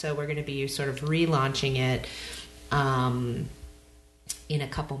 And so we're going to be sort of relaunching it in a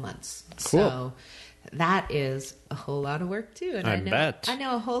couple months. Cool. So that is a whole lot of work too, and I bet. I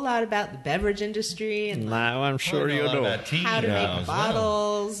know a whole lot about the beverage industry, and now I'm sure you know how to make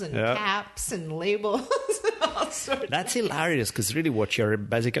bottles and caps and labels and all sorts. That's hilarious, because really what you're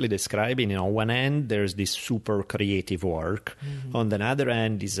basically describing, on one end there's this super creative work, on the other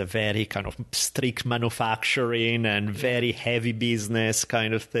end is a very kind of strict manufacturing and very heavy business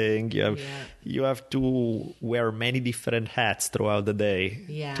kind of thing. You have to wear many different hats throughout the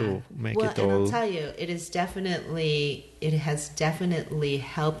day to make it all. And I'll tell you, it has definitely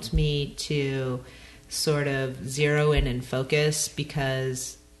helped me to sort of zero in and focus,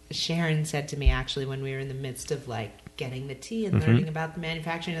 because Sharon said to me, actually, when we were in the midst of like getting the tea and learning about the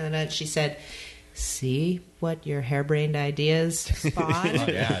manufacturing and that, she said, see what your harebrained ideas spawn?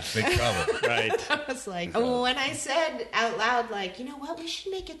 It's big trouble. Right. I was like, when I said out loud, like, you know what, we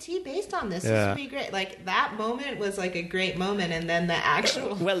should make a tea based on this. This would be great. Like, that moment was like a great moment. And then the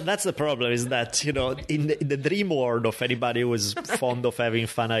actual... Well, that's the problem, is that, in the dream world of anybody who is fond of having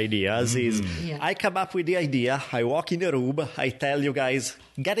fun ideas, is I come up with the idea, I walk in a room, I tell you guys,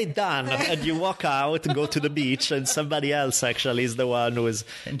 get it done. And you walk out, go to the beach, and somebody else actually is the one who is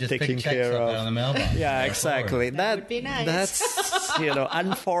taking care of... Out of the mailbox. Yeah, exactly. That would be nice. That's,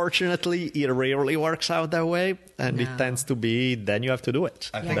 unfortunately, it rarely works out that way. And it tends to be, then you have to do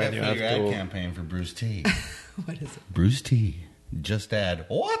it. I think I put your ad campaign for Bruce Tea. What is it? Bruce Tea. Just add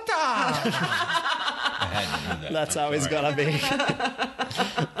water. I had to do that. That's how it's going to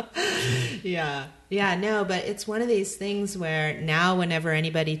be. Yeah, no, but it's one of these things where now whenever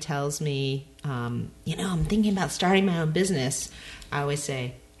anybody tells me, I'm thinking about starting my own business, I always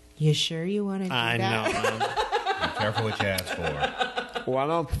say, you sure you want to do that? I know. Be careful what you ask for. One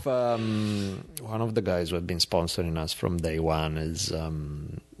of the guys who have been sponsoring us from day one is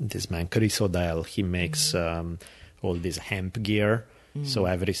this man, Chris O'Dell. He makes all this hemp gear. So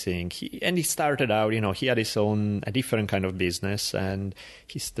everything, he started out, he had a different kind of business, and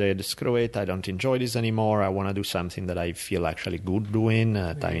he said, screw it, I don't enjoy this anymore, I want to do something that I feel actually good doing.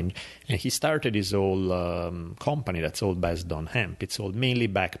 And he started his whole company that's all based on hemp. It's all mainly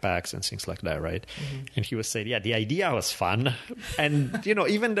backpacks and things like that, right? And he was saying, the idea was fun, and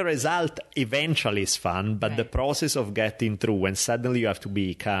even the result eventually is fun, but the process of getting through, when suddenly you have to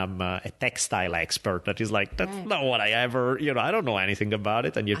become a textile expert, that is like, that's not what I ever, I don't know anything about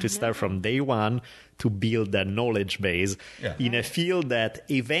it, and you have to start from day one to build that knowledge base in a field that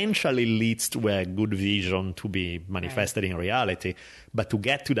eventually leads to a good vision to be manifested in reality. But to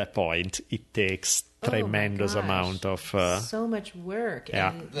get to that point, it takes tremendous amount of so much work.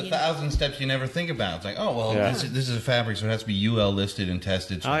 Yeah. And, the 1,000 steps you never think about. It's like, this is a fabric, so it has to be UL listed and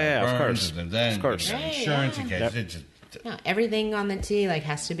tested. So of course. And then of course. Insurance in case. It just, no, everything on the tea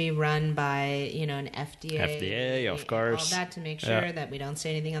has to be run by an FDA, of course, all that to make sure that we don't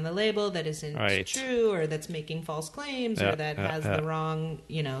say anything on the label that isn't true, or that's making false claims, or that has the wrong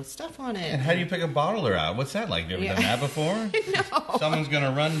stuff on it. And how do you pick a bottler out? What's that like? You ever done that before? No. Someone's going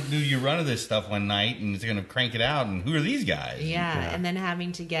to do your run of this stuff one night, and it's going to crank it out, and who are these guys? And then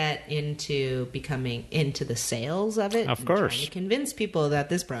having to get into becoming into the sales of it, of course, trying to convince people that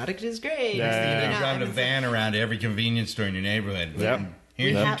this product is great. You're driving a van around to every convenience store in your neighborhood.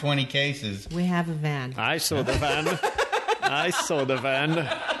 Here's your 20 cases. We have a van. I saw the van.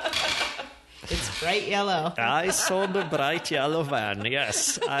 It's bright yellow. I saw the bright yellow van.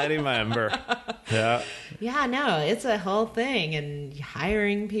 Yes, I remember. Yeah, no, it's a whole thing, and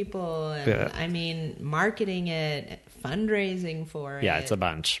hiring people, and marketing it, fundraising for it. Yeah, it's a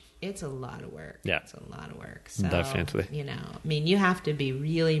bunch. It's a lot of work. Yeah, it's a lot of work. So, definitely. You have to be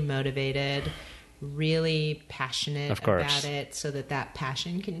really motivated, really passionate about it, so that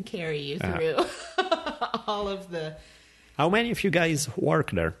passion can carry you through all of the... How many of you guys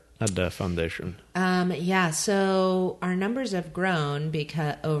work there at the foundation? So our numbers have grown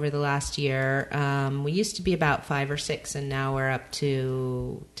because over the last year. We used to be about 5 or 6, and now we're up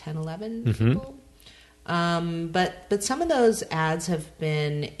to 10, 11 people. But some of those ads have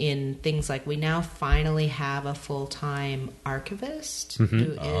been in things like we now finally have a full-time archivist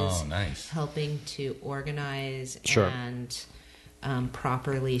who is nice. helping to organize Sure. and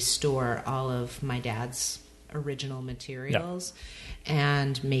properly store all of my dad's original materials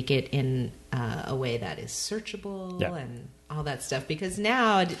and make it in a way that is searchable and all that stuff. Because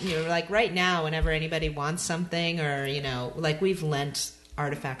now, like right now, whenever anybody wants something or, like we've lent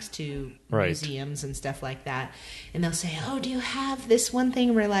artifacts to museums and stuff like that, and they'll say, "Oh, do you have this one thing?"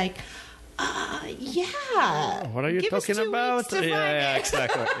 And we're like, yeah. What are you talking about? Yeah,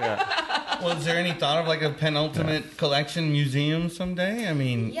 exactly. Yeah. Well, is there any thought of like a penultimate collection museum someday? I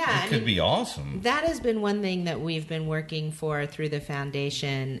mean, it could be awesome. That has been one thing that we've been working for through the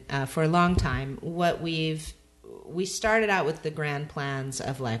foundation for a long time. We started out with the grand plans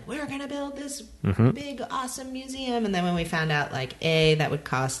of like, we're going to build this big, awesome museum. And then when we found out like, that would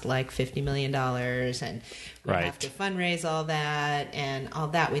cost like $50 million and we'd have to fundraise all that and all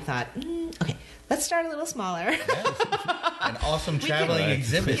that, we thought, okay, let's start a little smaller. An awesome traveling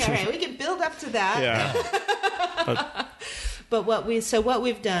exhibit. Yeah, we can build up to that. Yeah. But what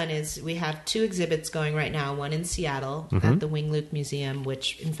we've done is we have 2 exhibits going right now. One in Seattle at the Wing Luke Museum,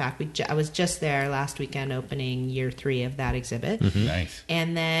 which in fact I was just there last weekend opening year 3 of that exhibit. Nice.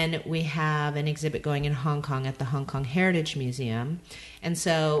 And then we have an exhibit going in Hong Kong at the Hong Kong Heritage Museum. And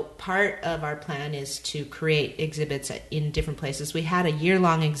so part of our plan is to create exhibits in different places. We had a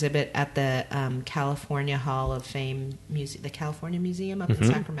year-long exhibit at the California Hall of Fame, the California Museum up in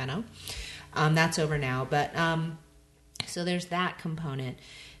Sacramento. That's over now, but... So there's that component.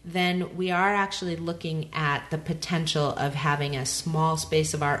 Then we are actually looking at the potential of having a small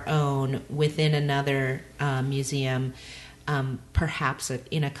space of our own within another museum, perhaps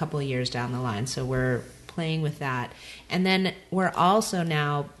in a couple of years down the line. So we're playing with that. And then we're also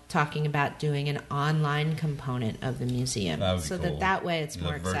now talking about doing an online component of the museum. So cool. that way it's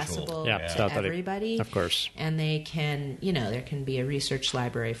more accessible to everybody. Of course. And they can, there can be a research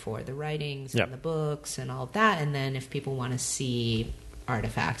library for the writings and the books and all of that. And then if people want to see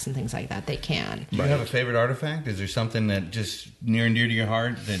artifacts and things like that, they can. Do you have a favorite artifact? Is there something that just near and dear to your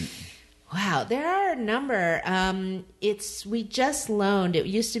heart that... Wow, there are a number. We just loaned. It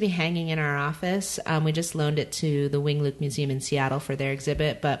used to be hanging in our office. We just loaned it to the Wing Luke Museum in Seattle for their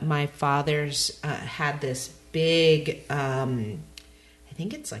exhibit. But my father's had this big, I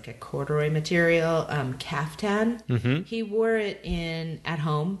think it's like a corduroy material caftan. He wore it at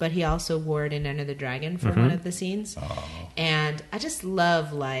home, but he also wore it in Enter the Dragon for one of the scenes. Oh. And I just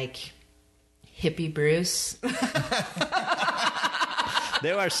love like hippie Bruce.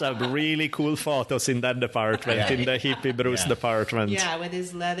 There were some really cool photos in that department, in the hippie Bruce department. Yeah, with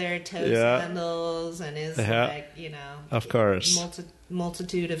his leather toe sandals and his, of course,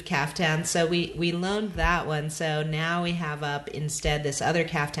 multitude of caftans. So we loaned that one. So now we have up instead this other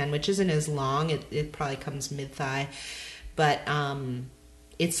caftan, which isn't as long. It probably comes mid-thigh. But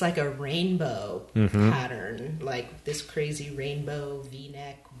it's like a rainbow pattern, like this crazy rainbow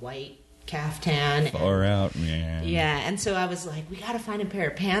V-neck white caftan. Far out, man. Yeah, and so I was like, we got to find a pair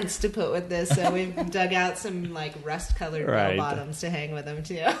of pants to put with this. So we dug out some like rust-colored bell bottoms to hang with them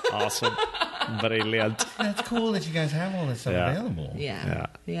too. Awesome, brilliant. That's cool that you guys have all this stuff available. Yeah.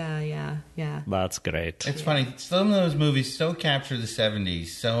 That's great. It's funny. Some of those movies so capture the 70s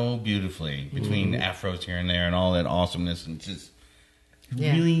so beautifully between afros here and there and all that awesomeness, and just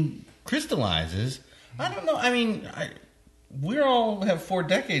really crystallizes. I don't know. I mean, we all have 4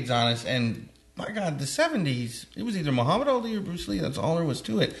 decades on us, and my God, the 70s, it was either Muhammad Ali or Bruce Lee. That's all there was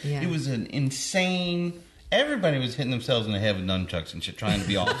to it. Yeah. It was an insane... Everybody was hitting themselves in the head with nunchucks and shit, trying to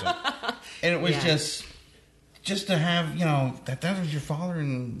be awesome. And it was just to have, that was your father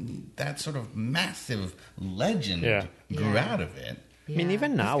and that sort of massive legend grew out of it. I mean,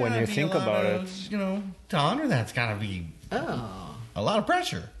 even now, when you think about it... to honor that's got to be a lot of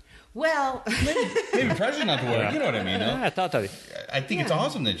pressure. Well, maybe pressure's not the word. You know what I mean? Yeah, totally. I think it's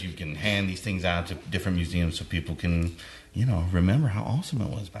awesome that you can hand these things out to different museums so people can, remember how awesome it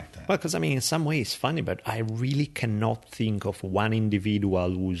was back then. Well, because in some ways it's funny, but I really cannot think of one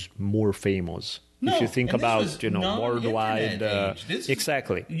individual who's more famous. No, if you think about, worldwide...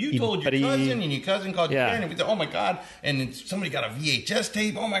 exactly. You told your cousin, and your cousin called your parent, and we thought, oh my God, and somebody got a VHS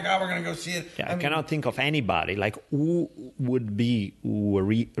tape, oh my God, we're going to go see it. Yeah, I cannot think of anybody, who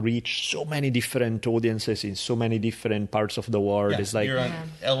reach so many different audiences in so many different parts of the world. Yeah, it's like... You're on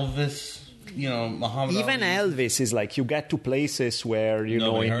Elvis... Muhammad Even Ali. Elvis is like, you get to places where, in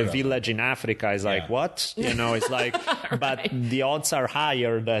Nobody the heard of village in Africa is like, Yeah. what? It's like, but the odds are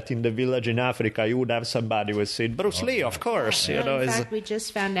higher that in the village in Africa you would have somebody who said, Bruce Lee, of course. In fact, we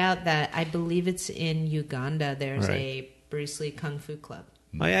just found out that I believe it's in Uganda. There's a Bruce Lee Kung Fu Club.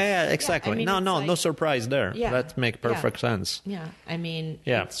 Oh, yeah, exactly. I mean, no it's surprise there. Yeah. That makes perfect sense. Yeah, I mean,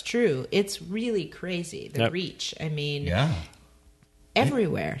 Yeah. it's true. It's really crazy, the Yep. reach. I mean, Yeah.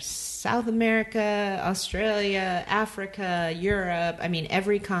 everywhere. South America, Australia, Africa, Europe. I mean,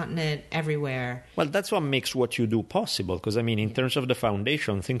 every continent, everywhere. Well, that's what makes what you do possible. Because, I mean, in terms of the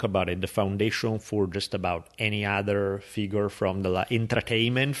foundation, think about it. The foundation for just about any other figure from the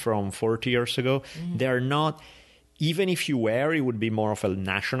entertainment from 40 years ago, they're not... Even if you were, it would be more of a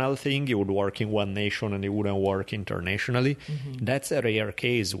national thing. You would work in one nation and it wouldn't work internationally. That's a rare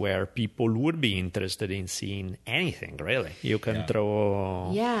case where people would be interested in seeing anything, really. You can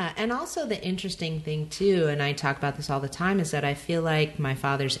throw... Yeah, and also the interesting thing, too, and I talk about this all the time, is that I feel like my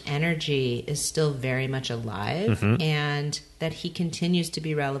father's energy is still very much alive and that he continues to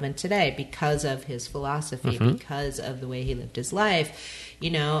be relevant today because of his philosophy, because of the way he lived his life,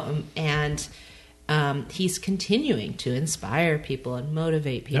 and... he's continuing to inspire people and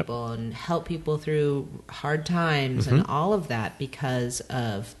motivate people and help people through hard times and all of that because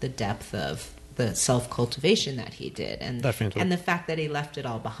of the depth of the self-cultivation that he did and Definitely. and the fact that he left it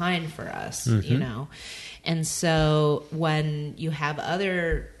all behind for us, And so when you have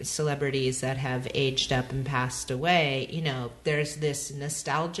other celebrities that have aged up and passed away, there's this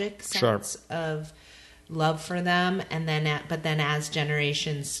nostalgic sense of love for them, and but then as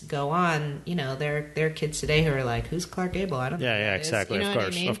generations go on, there are kids today who are like, "Who's Clark Gable?" I don't know. Yeah, exactly. You know Of what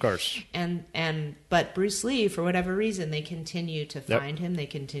course, I mean? of course. But Bruce Lee, for whatever reason, they continue to find him. They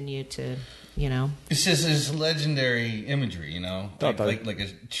continue to, It's just his legendary imagery, Totally. like a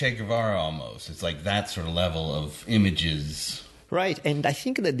Che Guevara almost. It's like that sort of level of images. Right, and I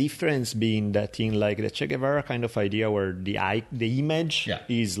think the difference being that in like the Che Guevara kind of idea where the image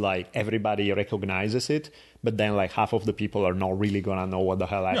is like everybody recognizes it, but then like half of the people are not really gonna know what the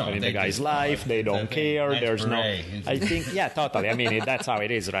hell happened in the guy's life. They don't care. There's no. I think totally. I mean that's how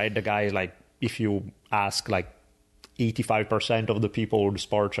it is, right? The guy like if you ask like 85% of the people who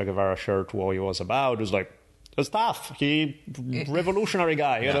sport Che Guevara shirt what he was about, it was like. It's tough. Revolutionary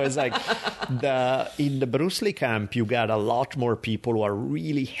guy. It's like in the Bruce Lee camp, you got a lot more people who are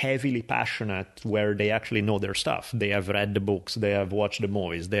really heavily passionate, where they actually know their stuff. They have read the books, they have watched the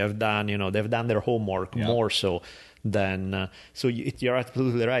movies, they have done, they've done their homework more so than. So you're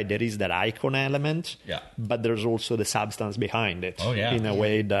absolutely right. There is that icon element, but there's also the substance behind it. Oh yeah, in a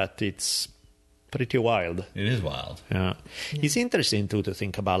way that it's pretty wild. It is wild. Yeah. It's interesting too to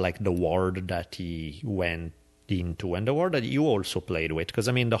think about like the world that he went into and the world that you also played with, because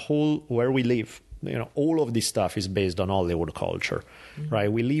I mean the whole where we live, all of this stuff is based on Hollywood culture,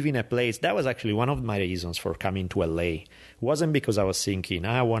 right? We live in a place that was actually one of my reasons for coming to LA. It wasn't because I was thinking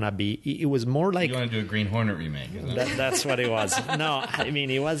I want to be, it was more like you want to do a Green Hornet remake, isn't it? That's what it was. No, I mean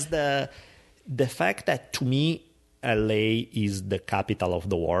it was the fact that to me LA is the capital of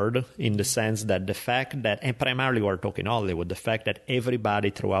the world, in the sense that the fact that, and primarily we're talking Hollywood, the fact that everybody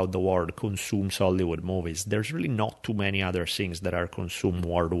throughout the world consumes Hollywood movies, there's really not too many other things that are consumed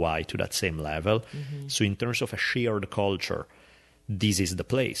worldwide to that same level. So in terms of a shared culture, this is the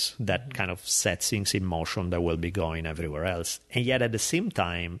place that kind of sets things in motion that will be going everywhere else. And yet at the same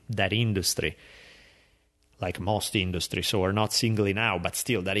time, that industry, like most industries, so we're not singling out, but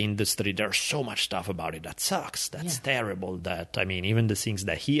still that industry, there's so much stuff about it that sucks, that's terrible, that, I mean, even the things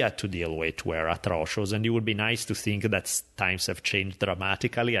that he had to deal with were atrocious, and it would be nice to think that times have changed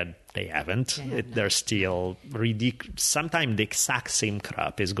dramatically, and they haven't. They're still ridiculous. Sometimes the exact same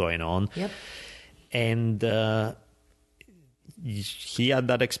crap is going on. Yep. And he had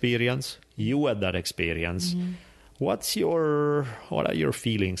that experience, you had that experience. What are your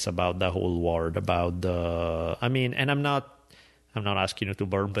feelings about the whole world, about the, I mean, and I'm not asking you to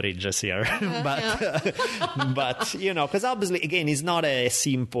burn bridges here, but because obviously, again, it's not a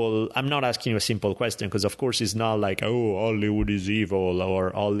simple, I'm not asking you a simple question, because of course it's not like, oh, Hollywood is evil, or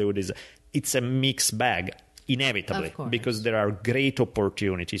Hollywood is, it's a mixed bag, inevitably, because there are great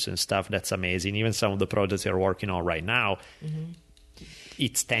opportunities and stuff that's amazing. Even some of the projects you're working on right now,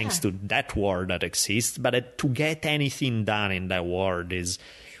 it's thanks to that world that exists, but to get anything done in that world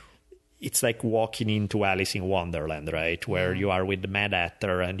it's like walking into Alice in Wonderland, right? Where you are with the Mad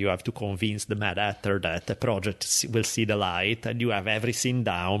Hatter and you have to convince the Mad Hatter that the project will see the light, and you have everything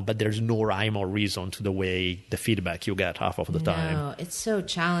down, but there's no rhyme or reason to the way the feedback you get half of the time. No, it's so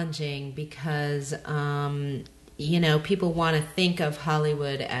challenging because people want to think of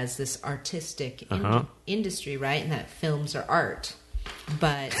Hollywood as this artistic industry, right? And that films are art.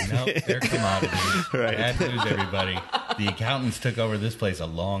 But no, they're commodities. Right. Bad news, everybody. The accountants took over this place a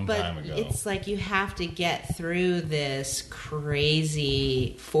long time ago. It's like you have to get through this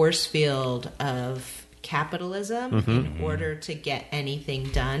crazy force field of capitalism in order to get anything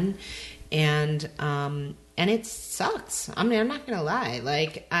done, and it sucks. I mean, I'm not gonna lie.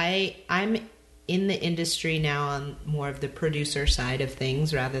 Like I'm in the industry now on more of the producer side of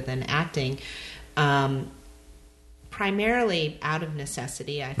things rather than acting. Primarily out of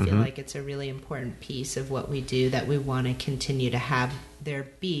necessity. I feel like it's a really important piece of what we do, that we want to continue to have there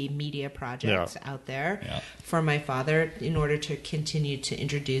be media projects out there for my father in order to continue to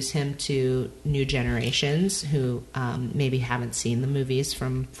introduce him to new generations who maybe haven't seen the movies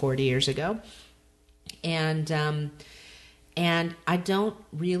from 40 years ago. And I don't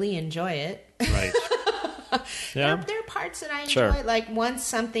really enjoy it. Right. Yeah. There are parts that I enjoy. Sure. Like once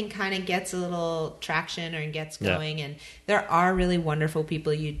something kind of gets a little traction or gets going, and there are really wonderful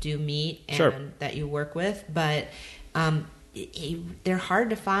people you do meet and that you work with, but they're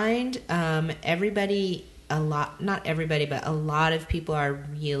hard to find. Not everybody, but a lot of people are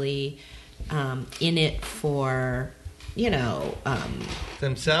really in it for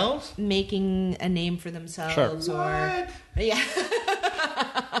themselves, making a name for themselves, or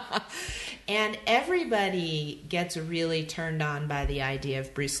And everybody gets really turned on by the idea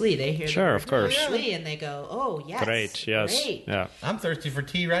of Bruce Lee. They hear the word Bruce Lee and they go, "Oh, yes, great, yes, great." yeah. I'm thirsty for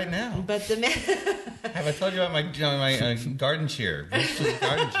tea right now. But have I told you about my garden shear? Bruce Lee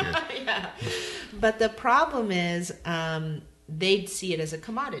garden shear. Yeah. But the problem is, they see it as a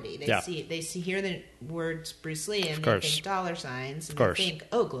commodity. They hear the words Bruce Lee and they think dollar signs, and they think,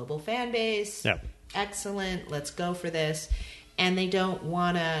 "Oh, global fan base, excellent. Let's go for this," and they don't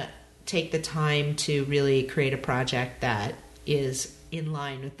want to take the time to really create a project that is in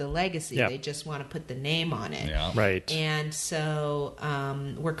line with the legacy. They just want to put the name on it. Right. And so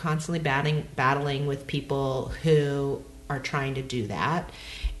we're constantly battling with people who are trying to do that.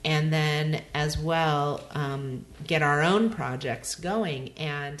 And then as well, get our own projects going.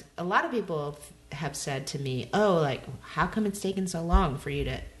 And a lot of people have said to me, "Oh, like, how come it's taken so long for you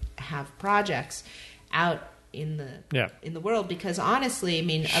to have projects out in the world?" Because honestly, I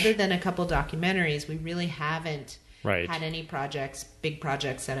mean, other than a couple documentaries, we really haven't had any big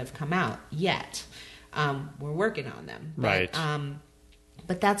projects that have come out yet. We're working on them,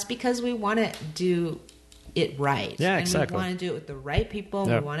 but that's because we want to do it right. Yeah, and exactly. we want to do it with the right people.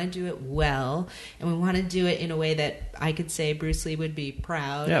 We want to do it well, and we want to do it in a way that I could say Bruce Lee would be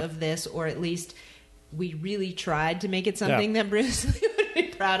proud of this, or at least we really tried to make it something that Bruce Lee would be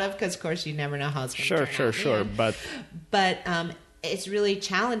proud of, because of course you never know how it's going to turn out. Sure. But it's really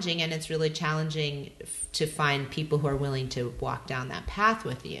challenging, and it's really challenging to find people who are willing to walk down that path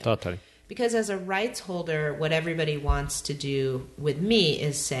with you. Totally. Because as a rights holder, what everybody wants to do with me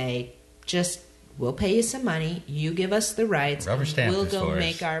is say, we'll pay you some money, you give us the rights, we'll go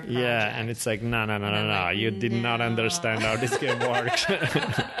make our project. Yeah, and it's like, no, you did not understand how this game works.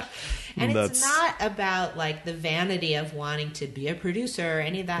 And it's not about like the vanity of wanting to be a producer or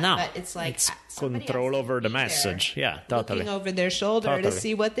any of that, but it's like it's control over the message. Yeah, totally. Looking over their shoulder to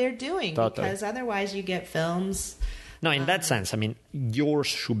see what they're doing, because otherwise you get films. No, in that sense, I mean, yours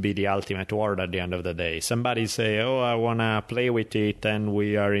should be the ultimate word at the end of the day. Somebody say, "Oh, I want to play with it and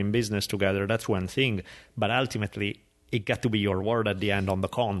we are in business together." That's one thing. But ultimately, it got to be your word at the end on the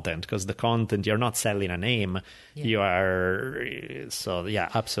content, because the content, you're not selling a name. You are, so yeah,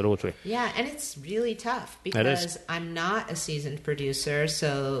 absolutely. Yeah, and it's really tough because I'm not a seasoned producer.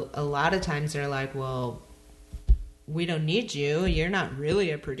 So a lot of times they're like, "Well, we don't need you. You're not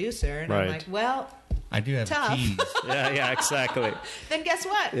really a producer." And I'm like, "Well, I do have keys." Yeah, exactly. Then guess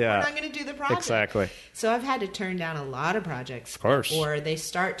what? Yeah. We're not going to do the project. Exactly. So I've had to turn down a lot of projects. Of course. Or we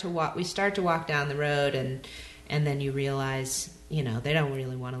start to walk down the road, and then you realize, they don't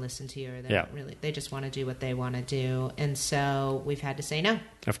really want to listen to you, or they just want to do what they want to do. And so we've had to say no.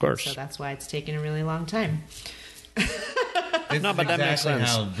 Of course. So that's why it's taken a really long time. This but that makes sense.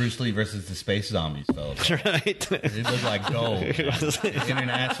 How Bruce Lee versus the Space Zombies felt. Right. It looked like gold.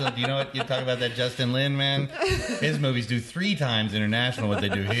 International. Do you know what? You talk about that Justin Lin, man? His movies do 3 times international what they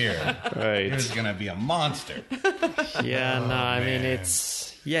do here. Right. He was going to be a monster. Yeah, I mean,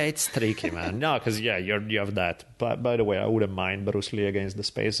 it's... Yeah, it's tricky, man. No, because you have that. But by the way, I wouldn't mind Bruce Lee against the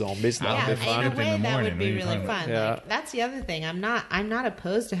space zombies. That would be fun. In a way, in the that morning. would be What are you really talking fun. about? Like, that's the other thing. I'm not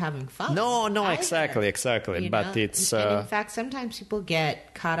opposed to having fun. No, either, exactly. you But know? it's And in fact, sometimes people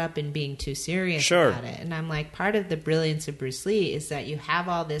get caught up in being too serious Sure. about it. And I'm like, part of the brilliance of Bruce Lee is that you have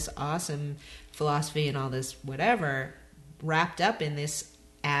all this awesome philosophy and all this whatever wrapped up in this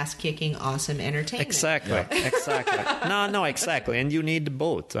ass-kicking awesome entertainment. exactly. No, exactly. And you need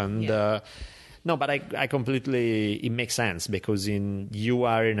both. And no, but I completely, it makes sense because you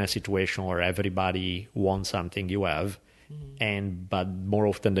are in a situation where everybody wants something you have. But more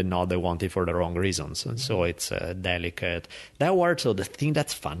often than not, they want it for the wrong reasons. And so it's delicate. That word, so the thing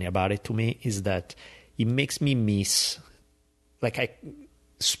that's funny about it to me is that it makes me miss,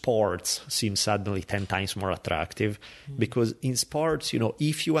 sports seem suddenly 10 times more attractive because in sports,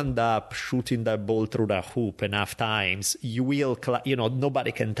 if you end up shooting that ball through the hoop enough times, you will,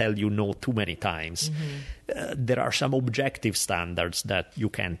 nobody can tell you no too many times. There are some objective standards that you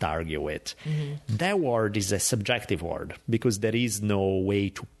can't argue with. That word is a subjective word because there is no way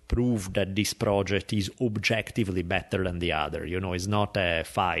to prove that this project is objectively better than the other. It's not a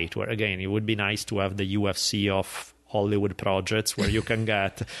fight where, again, it would be nice to have the UFC of Hollywood projects where you can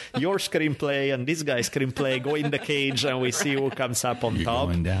get your screenplay and this guy's screenplay, go in the cage and we see who comes up on top.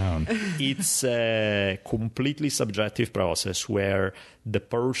 Going down. It's a completely subjective process where the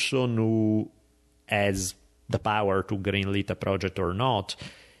person who has the power to greenlight a project or not,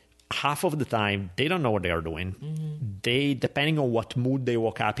 half of the time they don't know what they are doing. They, depending on what mood they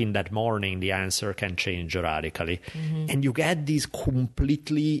woke up in that morning, the answer can change radically. And you get these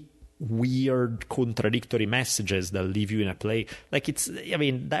completely weird contradictory messages that leave you in a place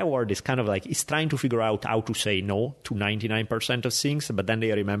that word is kind of like it's trying to figure out how to say no to 99% of things, but then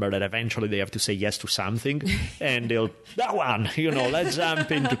they remember that eventually they have to say yes to something and they'll that one let's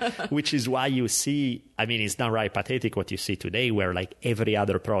jump into, which is why you see, it's downright pathetic what you see today where like every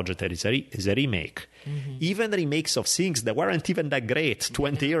other project that is a remake. Even remakes of things that weren't even that great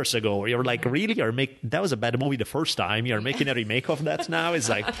 20 years ago. You're like, really? That was a bad movie the first time. You're making a remake of that now? It's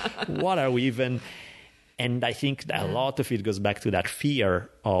like, what are we even... And I think that a lot of it goes back to that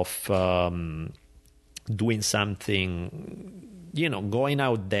fear of doing something, going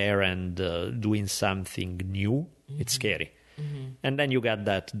out there and doing something new. It's scary. And then you get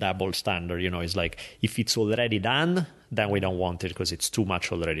that double standard, it's like, if it's already done, then we don't want it because it's too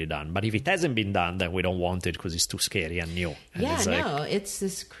much already done. But if it hasn't been done, then we don't want it because it's too scary and new. And it's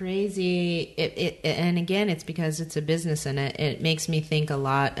this crazy, and again, it's because it's a business and it makes me think a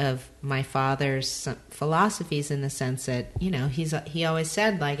lot of my father's philosophies in the sense that, he always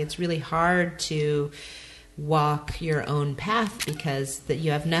said, like, it's really hard to walk your own path because that you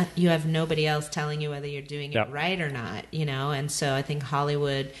have nobody else telling you whether you're doing it right or not, and so I think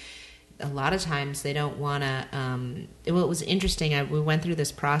Hollywood, a lot of times they don't want to it was interesting, we went through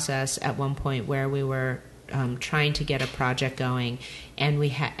this process at one point where we were trying to get a project going, and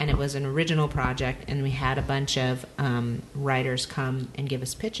it was an original project, and we had a bunch of writers come and give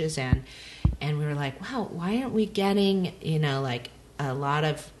us pitches, and we were like, wow, why aren't we getting like a lot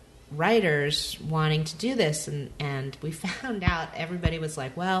of writers wanting to do this, and we found out everybody was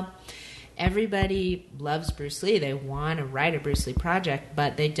like, well, everybody loves Bruce Lee, they want to write a Bruce Lee project,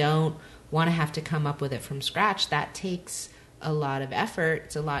 but they don't want to have to come up with it from scratch. That takes a lot of effort.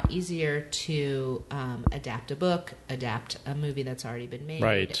 It's a lot easier to adapt a book, adapt a movie that's already been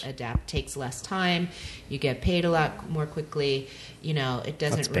made, takes less time, you get paid a lot more quickly, it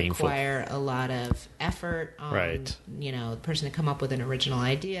doesn't require a lot of effort on the person to come up with an original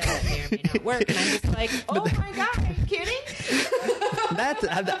idea that may or may not work. And I'm just like, oh my God, are you kidding?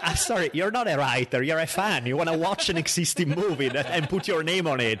 I'm sorry, you're not a writer, you're a fan. You want to watch an existing movie and put your name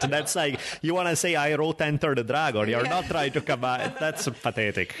on it. That's like, you want to say, I wrote Enter the Dragon. You're not trying to come out. That's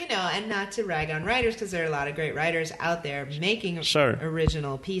pathetic. And not to rag on writers, because there are a lot of great writers out there making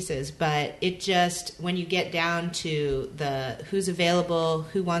original pieces. But it just, when you get down to the who's available,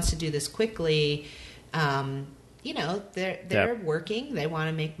 who wants to do this quickly, they're working. They want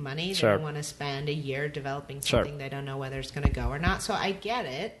to make money. They don't want to spend a year developing something they don't know whether it's going to go or not. So I get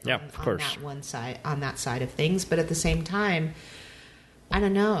it on that side of things. But at the same time, I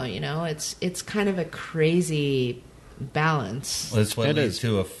don't know. It's kind of a crazy balance. Well, that's what leads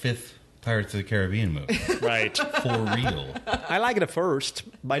to a fifth Pirates of the Caribbean movie. Right. For real. I like the first.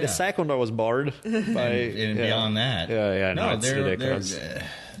 By the second, I was bored. And beyond that. No, it's ridiculous.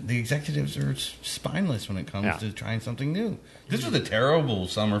 The executives are spineless when it comes to trying something new. This was a terrible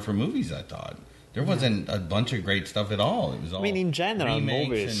summer for movies, I thought. There wasn't a bunch of great stuff at all. It was all in general,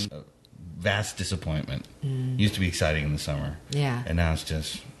 movies. vast disappointment. Used to be exciting in the summer. Yeah. And now it's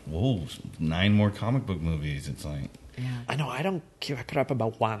just, whoa, 9 more comic book movies. It's like... Yeah. I know, I don't give a crap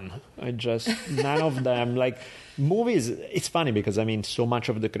about one. I just, none of them, like, movies, it's funny because, I mean, so much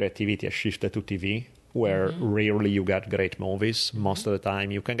of the creativity has shifted to TV, where rarely you get great movies. Most of the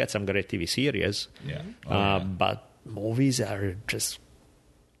time you can get some great TV series. Yeah. But movies are just...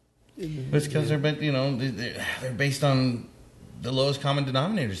 It's because they're based on the lowest common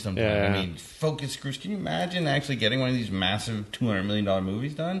denominator sometimes. Yeah. I mean, focus groups. Can you imagine actually getting one of these massive $200 million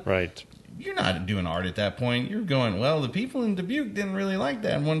movies done? Right. You're not doing art at that point. You're going, well, the people in Dubuque didn't really like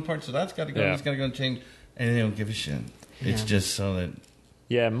that in one part, so that's got to go, that's got to go and change. And they don't give a shit. It's just so that...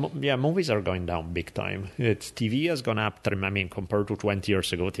 Yeah, movies are going down big time. TV has gone up. I mean, compared to 20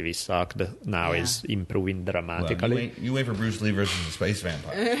 years ago, TV sucked. Now it's improving dramatically. Well, you wait for Bruce Lee versus the Space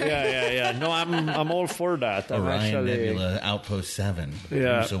Vampire. Yeah. No, I'm all for that. Orion Nebula Outpost 7.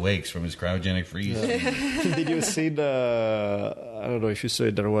 Bruce awakes from his cryogenic freeze. Did you see I don't know if you saw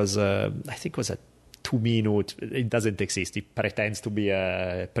it, there was I think it was a 2-minute, it doesn't exist. It pretends to be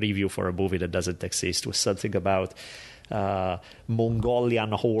a preview for a movie that doesn't exist. It was something about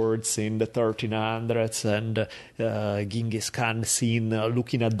Mongolian hordes in the 1300s and Genghis Khan seen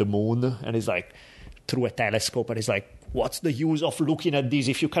looking at the moon, and he's like through a telescope, and he's like, what's the use of looking at this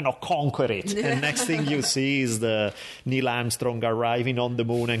if you cannot conquer it? And next thing you see is the Neil Armstrong arriving on the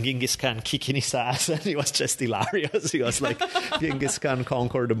moon and Genghis Khan kicking his ass, and it was just hilarious. He was like, Genghis Khan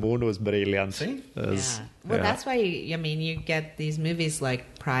conquered the moon was brilliant. See? That's why, you get these movies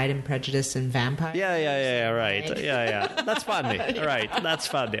like Pride and Prejudice and Vampire. Yeah, right. Yeah. That's funny. Right, that's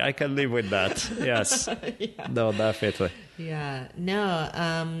funny. I can live with that. Yes. No, definitely. Yeah. No,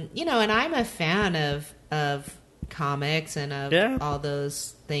 and I'm a fan of comics and of all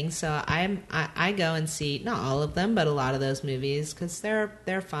those things, so I go and see not all of them but a lot of those movies because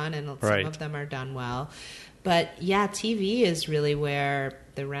they're fun and some of them are done well. But TV is really where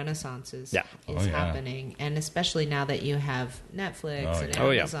the renaissance is happening, and especially now that you have Netflix and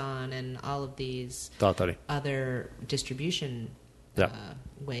Amazon and all of these other distribution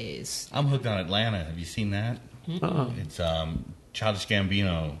ways. I'm hooked on Atlanta. Have you seen that? It's Childish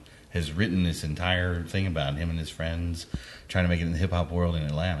Gambino has written this entire thing about him and his friends trying to make it in the hip-hop world in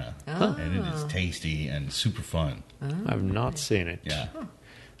Atlanta. And it is tasty and super fun. I've not seen it. Yeah.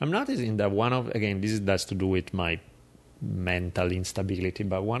 I'm noticing that this has to do with my mental instability,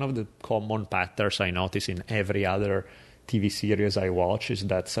 but one of the common patterns I notice in every other TV series I watch is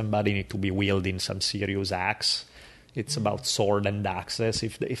that somebody needs to be wielding some serious axe. It's about sword and axes.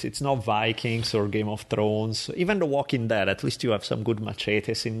 If it's not Vikings or Game of Thrones, even The Walking Dead, at least you have some good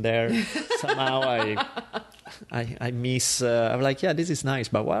machetes in there. Somehow I miss... I'm like, this is nice,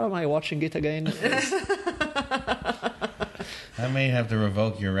 but why am I watching it again? I may have to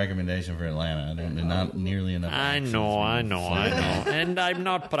revoke your recommendation for Atlanta. There's not nearly enough. I know. And I'm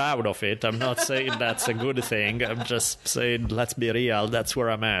not proud of it. I'm not saying that's a good thing. I'm just saying, let's be real. That's where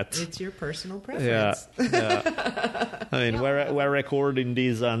I'm at. It's your personal preference. Yeah. I mean, we're recording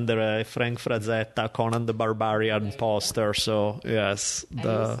this under a Frank Frazetta, Conan the Barbarian poster. So, yes.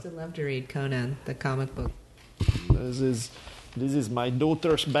 I used to love to read Conan, the comic book. This is my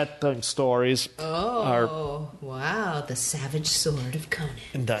daughter's bedtime stories. Wow. The Savage Sword of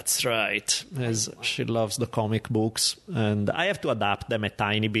Conan. That's right. She loves the comic books. And I have to adapt them a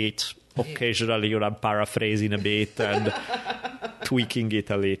tiny bit. Occasionally, I'm paraphrasing a bit and tweaking it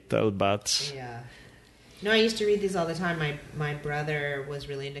a little, but... Yeah. No, I used to read these all the time. My brother was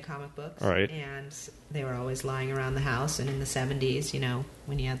really into comic books. Right. And they were always lying around the house. And in the 70s,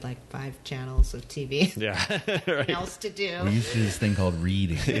 when you had like 5 channels of TV. Yeah. Nothing else to do. We used to do this thing called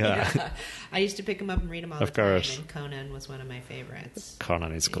reading. Yeah. I used to pick them up and read them all the time. And Conan was one of my favorites.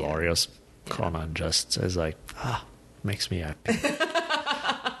 Conan is glorious. Yeah. Conan just is like, makes me happy.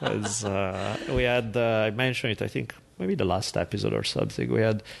 We had, I mentioned it, I think, maybe the last episode or something, we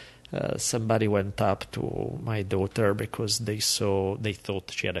had... somebody went up to my daughter because they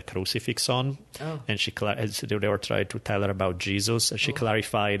thought she had a crucifix on, and they were trying to tell her about Jesus, and she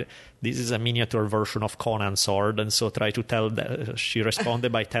clarified, this is a miniature version of Conan's sword, and so tried to tell them, she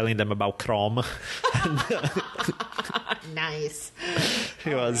responded by telling them about Chrome. Nice.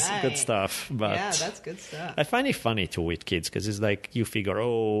 It was good stuff. But yeah, that's good stuff. I find it funny too with kids because it's like you figure,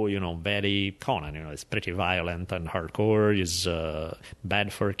 very Conan, it's pretty violent and hardcore, is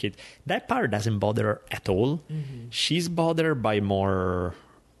bad for kids. That part doesn't bother her at all. Mm-hmm. She's bothered by more...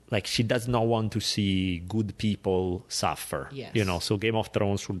 Like, she does not want to see good people suffer, so Game of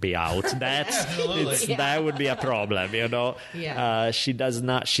Thrones would be out. That would be a problem, Yeah. She does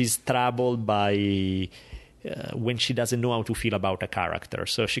not, she's troubled by when she doesn't know how to feel about a character.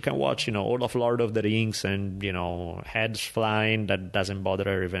 So she can watch, all of Lord of the Rings and, heads flying, that doesn't bother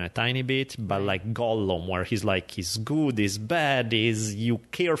her even a tiny bit. But like Gollum, where he's like, he's good, he's bad, you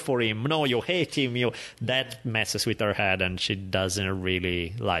care for him, no, you hate him, that messes with her head, and she doesn't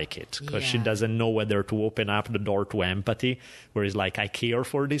really like it because she doesn't know whether to open up the door to empathy, where it's like, I care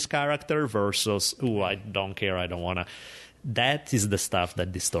for this character versus, I don't care, I don't want to. That is the stuff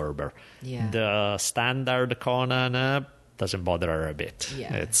that disturbs her. Yeah. The standard Conan doesn't bother her a bit.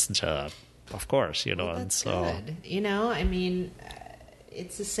 Yeah. It's just, of course, Well, and that's so good.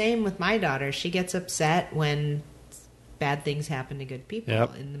 It's the same with my daughter. She gets upset when bad things happen to good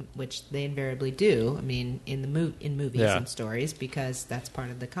people, which they invariably do. In movies and stories, because that's part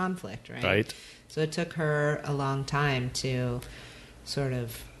of the conflict, right? Right. So it took her a long time to sort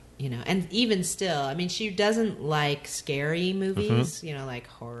of. And even still, she doesn't like scary movies, like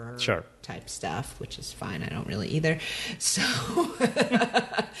horror type stuff, which is fine. I don't really either. So,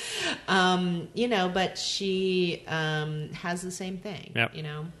 but she has the same thing. Yep.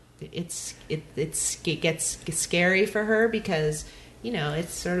 It gets scary for her because it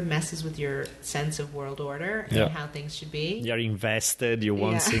sort of messes with your sense of world order and how things should be. You're invested, you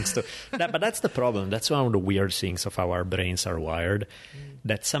want things to... But that's the problem. That's one of the weird things of how our brains are wired,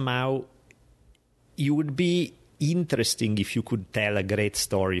 that somehow you would be interesting if you could tell a great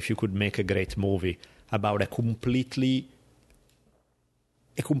story, if you could make a great movie about a completely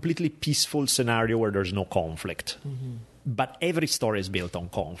peaceful scenario where there's no conflict. Mm-hmm. But every story is built on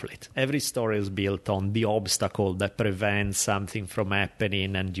conflict. Every story is built on the obstacle that prevents something from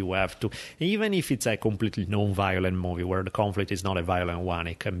happening, and you have to... Even if it's a completely non-violent movie where the conflict is not a violent one,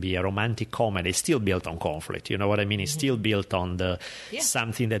 it can be a romantic comedy, it's still built on conflict. You know what I mean? It's still built on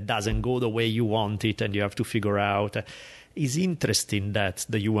something that doesn't go the way you want it, and you have to figure out... It's interesting that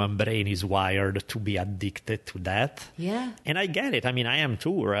the human brain is wired to be addicted to that. Yeah. And I get it. I am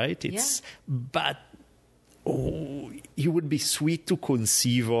too, right? But... it would be sweet to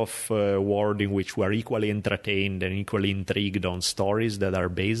conceive of a world in which we are equally entertained and equally intrigued on stories that are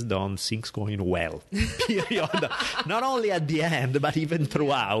based on things going well. Period. Not only at the end, but even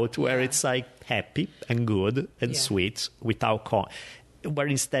throughout, where it's like happy and good and sweet without... where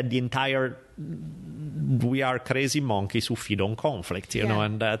instead the entire... we are crazy monkeys who feed on conflict, you know,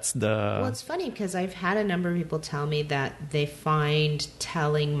 and that's the... Well, it's funny because I've had a number of people tell me that they find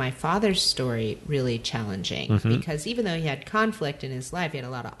telling my father's story really challenging because even though he had conflict in his life, he had a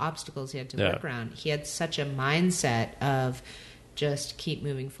lot of obstacles he had to work around, he had such a mindset of just keep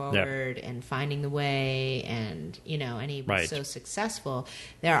moving forward and finding the way, and and he was so successful.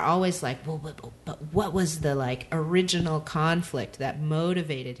 They're always like, well, but what was the original conflict that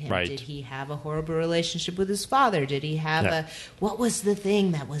motivated him? Did he have a horrible relationship with his father? Did he have what was the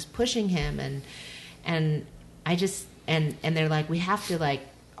thing that was pushing him? And I just and they're like, we have to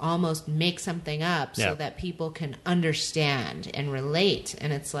almost make something up so that people can understand and relate.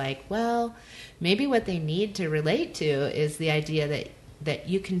 And it's like, well, maybe what they need to relate to is the idea that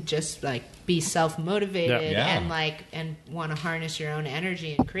you can just be self-motivated and want to harness your own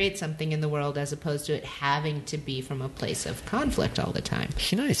energy and create something in the world, as opposed to it having to be from a place of conflict all the time.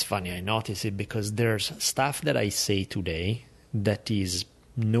 It's funny, I notice it because there's stuff that I say today that is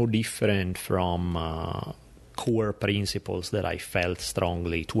no different from core principles that I felt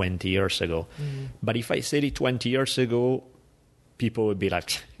strongly 20 years ago. But if I said it 20 years ago, people would be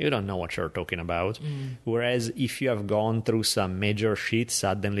like, you don't know what you're talking about. Whereas if you have gone through some major shit,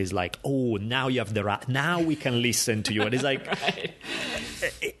 suddenly it's like, oh, now you have the right, now we can listen to you. And it's like,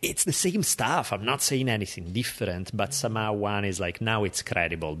 it's the same stuff. I'm not saying anything different, but somehow one is like, now it's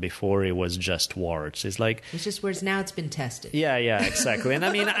credible. Before it was just words. It's just words. Now it's been tested. Yeah, exactly. And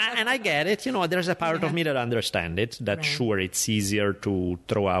I get it. There's a part of me that understands it, that sure, it's easier to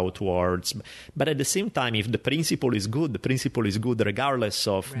throw out words. But at the same time, if the principle is good, the principle is good regardless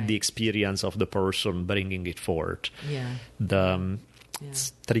of the experience of the person bringing it forward.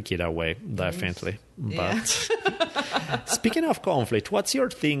 It's tricky that way, definitely. But speaking of conflict, what's your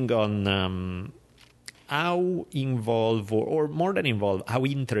thing on how involved, or more than involved, how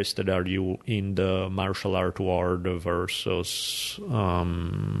interested are you in the martial art world versus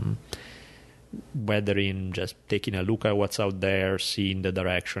whether in just taking a look at what's out there, seeing the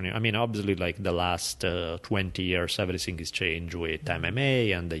direction? Obviously, the last 20 years, everything has changed with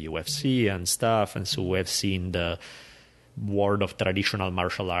MMA and the UFC and stuff, and so we've seen the world of traditional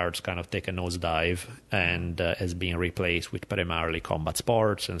martial arts kind of take a nosedive and has been replaced with primarily combat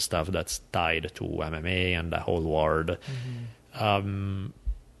sports and stuff that's tied to MMA and the whole world.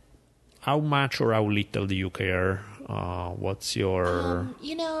 how much or how little do you care? What's your...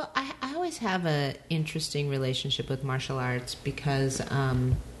 I always have an interesting relationship with martial arts because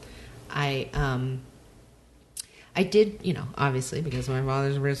I did, obviously, because my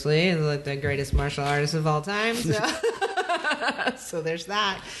father's Bruce Lee is like the greatest martial artist of all time. So, so there's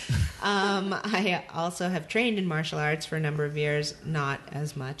that. I also have trained in martial arts for a number of years, not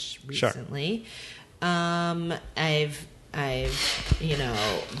as much recently. Sure. I've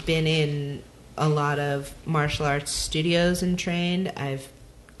been in a lot of martial arts studios and trained. I've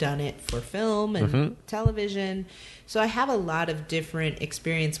done it for film and television. So I have a lot of different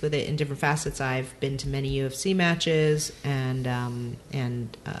experience with it in different facets. I've been to many UFC matches and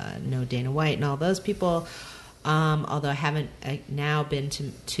know Dana White and all those people. Although I haven't now been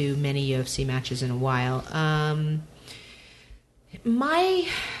to many UFC matches in a while. My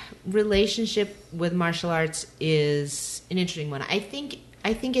relationship with martial arts is an interesting one. I think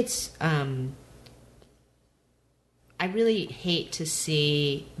it's. I really hate to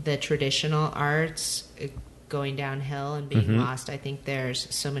see the traditional arts going downhill and being lost. I think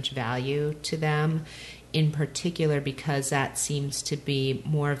there's so much value to them, in particular because that seems to be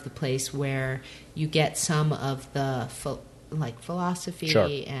more of the place where you get some of the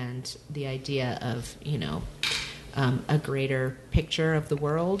philosophy and the idea of a greater picture of the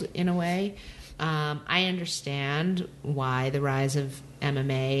world in a way. I understand why the rise of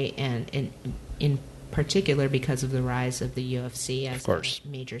MMA and in particular because of the rise of the UFC as a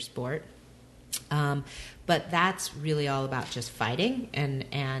major sport. But that's really all about just fighting.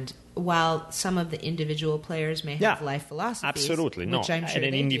 And while some of the individual players may have life philosophies, absolutely, which I'm sure at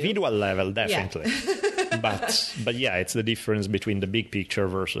an individual level, definitely. Yeah. but yeah, it's the difference between the big picture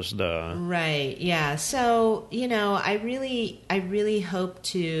versus the right. Yeah. So I really hope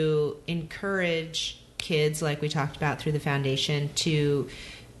to encourage kids, like we talked about through the foundation, to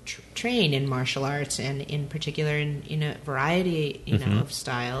train in martial arts and in particular in a variety of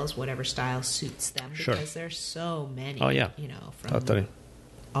styles, whatever style suits them, because there's so many from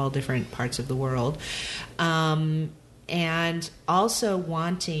all different parts of the world, and also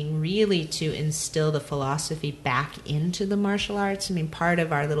wanting really to instill the philosophy back into the martial arts. I mean, part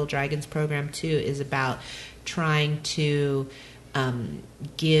of our Little Dragons program too is about trying to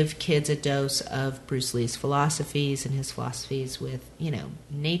give kids a dose of Bruce Lee's philosophies and his philosophies with,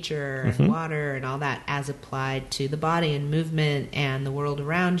 nature and water and all that as applied to the body and movement and the world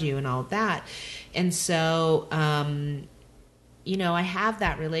around you and all that. And so, I have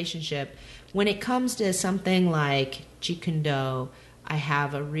that relationship. When it comes to something like Jeet Kune Do, I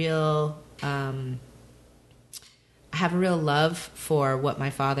have a real love for what my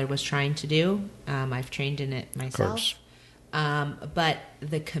father was trying to do. I've trained in it myself. Of course. But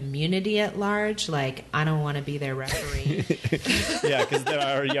the community at large, I don't want to be their referee. Yeah, because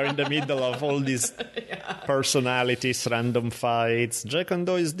you're in the middle of all these personalities, random fights. Jeet Kune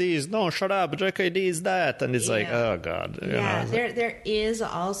Do is this. No, shut up. Jeet Kune Do is that. And it's like, oh, God. There is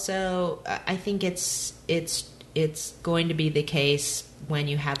also, I think it's going to be the case when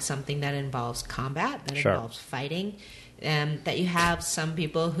you have something that involves combat, that involves fighting, that you have some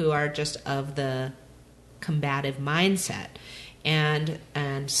people who are just of the combative mindset, and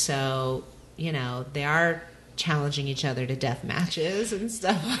so they are challenging each other to death matches and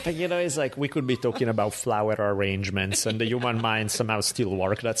stuff. But it's like we could be talking about flower arrangements, and the human mind somehow still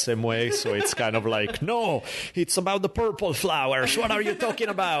works that same way. So it's kind of like, no, it's about the purple flowers. What are you talking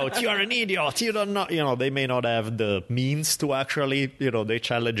about? You are an idiot. You don't know. They may not have the means to actually, they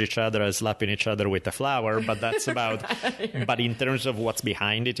challenge each other as slapping each other with a flower, but that's about. But in terms of what's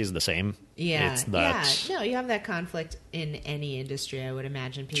behind it is the same. Yeah, it's that. Yeah. No, you have that conflict in any industry. I would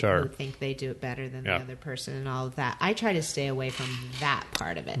imagine people who think they do it better than the other person and all of that. I try to stay away from that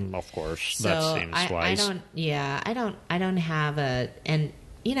part of it. Of course, so that seems wise. I don't have and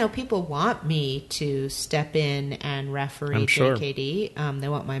people want me to step in and referee JKD. They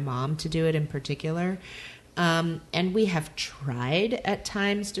want my mom to do it in particular. And we have tried at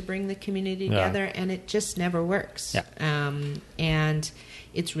times to bring the community together, and it just never works. Yeah. And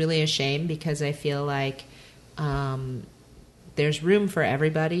it's really a shame because I feel like there's room for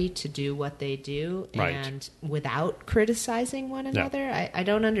everybody to do what they do and without criticizing one another. Yeah. I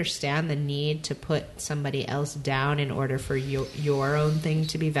don't understand the need to put somebody else down in order for your own thing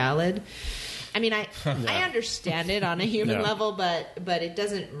to be valid. I mean, I understand it on a human level, but it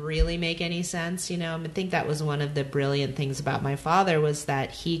doesn't really make any sense, I think that was one of the brilliant things about my father was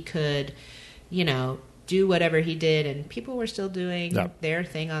that he could, do whatever he did, and people were still doing their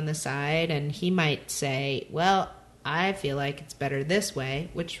thing on the side, and he might say, well, I feel like it's better this way,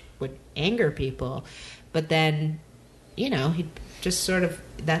 which would anger people. But then, he just sort of,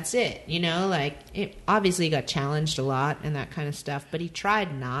 that's it, like, obviously he got challenged a lot and that kind of stuff, but he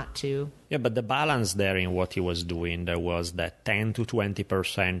tried not to. Yeah, but the balance there in what he was doing, there was that 10 to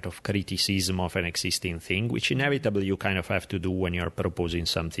 20% of criticism of an existing thing, which inevitably you kind of have to do when you're proposing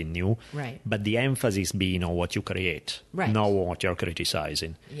something new. Right. But the emphasis being on what you create, right, not what you're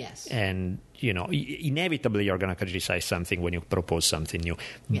criticizing. Yes. And, inevitably you're going to criticize something when you propose something new.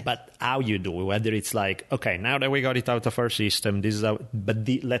 Yes. But how you do it, whether it's like, okay, now that we got it out of our system, this is how,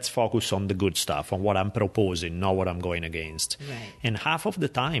 let's focus on the good stuff, on what I'm proposing, not what I'm going against. Right. And half of the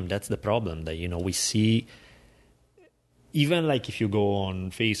time, that's the problem that, we see, even like if you go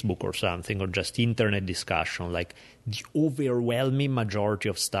on Facebook or something, or just internet discussion, like the overwhelming majority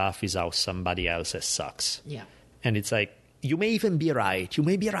of stuff is how somebody else's sucks. Yeah. And it's like, you may even be right. You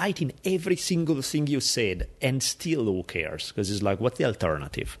may be right in every single thing you said, and still who cares? Because it's like, what's the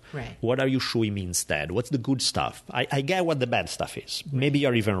alternative? Right. What are you showing me instead? What's the good stuff? I get what the bad stuff is. Maybe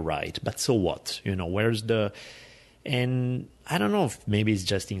you're even right, but so what? Where's the... And I don't know if maybe it's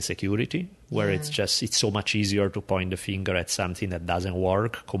just insecurity, where it's so much easier to point the finger at something that doesn't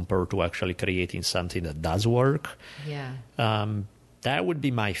work compared to actually creating something that does work. Yeah. That would be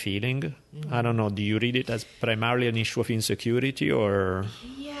my feeling. I don't know. Do you read it as primarily an issue of insecurity, or?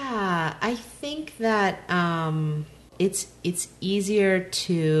 Yeah, I think that it's easier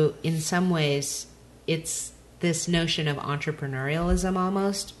to, in some ways, it's this notion of entrepreneurialism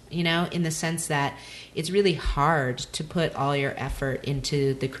almost, in the sense that it's really hard to put all your effort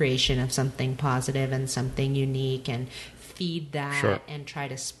into the creation of something positive and something unique and feed that. Sure. And try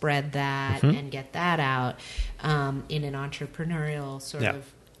to spread that and get that out in an entrepreneurial sort of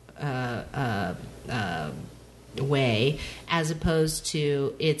way, as opposed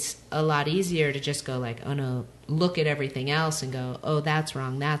to, it's a lot easier to just go like, oh no, look at everything else and go, oh, that's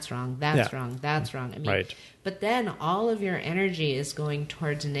wrong, that's wrong, that's wrong, that's wrong. I mean, right. But then all of your energy is going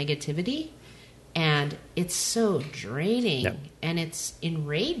towards negativity, and it's so draining and it's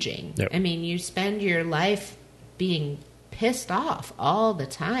enraging. I mean, you spend your life being pissed off all the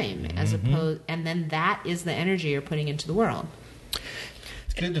time, as opposed, and then that is the energy you're putting into the world.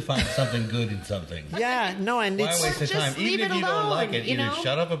 It's good to find something good in something. Yeah, no, and Why it's... waste the time? Even if you don't like it, either know?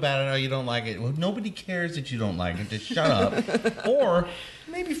 shut up about it or you don't like it. Well, nobody cares that you don't like it. Just shut up. Or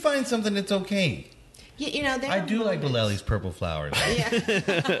maybe find something that's okay. Yeah, I do like Bolelli's Purple Flowers.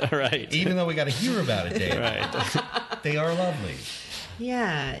 Yeah. Right. Even though we got to hear about it, Dave. Right. They are lovely.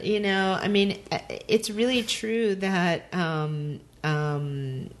 Yeah, I mean, it's really true that,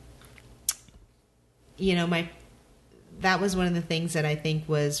 that was one of the things that I think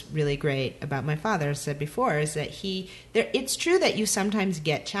was really great about my father, as I said before, is that it's true that you sometimes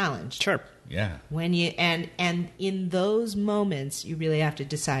get challenged. Sure. Yeah. When you, and in those moments, you really have to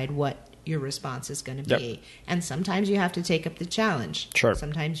decide what your response is going to be. Yep. And sometimes you have to take up the challenge. Sure.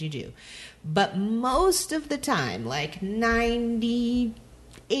 Sometimes you do. But most of the time, like 98%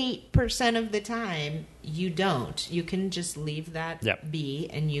 of the time, you don't. You can just leave that be,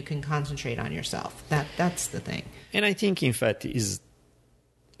 and you can concentrate on yourself. That's the thing. And I think, in fact,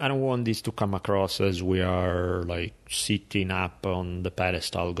 I don't want this to come across as we are like sitting up on the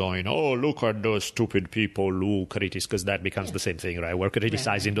pedestal going, oh, look at those stupid people who criticize, because that becomes the same thing, right? We're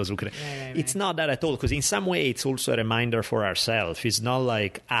criticizing those who criticize. Right. It's not that at all, because in some way it's also a reminder for ourselves. It's not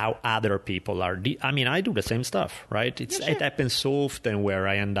like how other people are. I mean, I do the same stuff, right? It happens so often where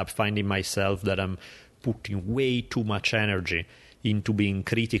I end up finding myself that I'm putting way too much energy into being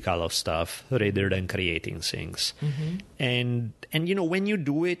critical of stuff rather than creating things. And when you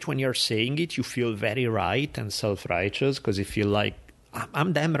do it, when you're saying it, you feel very right and self-righteous, because you feel like,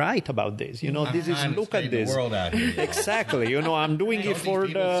 I'm damn right about this. This is, look at this. The world out here, exactly. I'm doing it for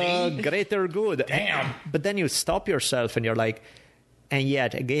the greater good. Damn. But then you stop yourself and you're like, and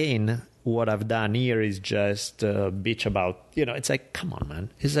yet again, what I've done here is just bitch about, it's like, come on, man.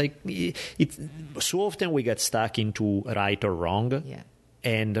 It's like, it's so often we get stuck into right or wrong. Yeah.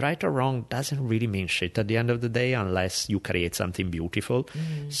 And right or wrong doesn't really mean shit at the end of the day unless you create something beautiful.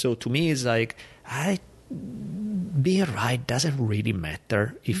 So to me, it's like, being right doesn't really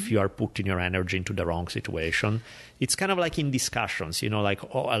matter if you are putting your energy into the wrong situation. It's kind of like in discussions, a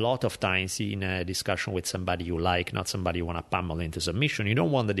lot of times in a discussion with somebody you like, not somebody you want to pummel into submission, you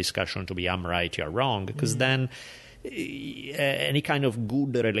don't want the discussion to be I'm right, you're wrong, because then any kind of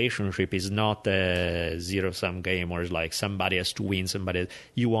good relationship is not a zero-sum game where it's like somebody has to win,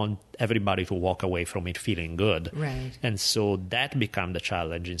 you want everybody to walk away from it feeling good. Right. And so that becomes the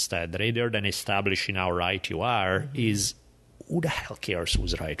challenge instead. Rather than establishing how right you are, is who the hell cares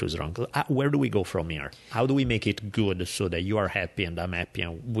who's right, who's wrong? Where do we go from here? How do we make it good so that you are happy and I'm happy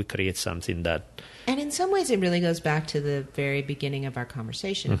and we create something that... And in some ways, it really goes back to the very beginning of our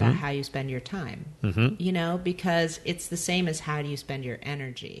conversation about how you spend your time, you know, because it's the same as how do you spend your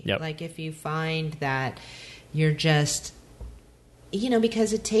energy. Yep. Like if you find that you're just, you know,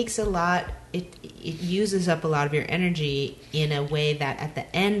 because it takes a lot, it uses up a lot of your energy in a way that at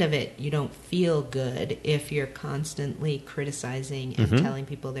the end of it, you don't feel good if you're constantly criticizing and telling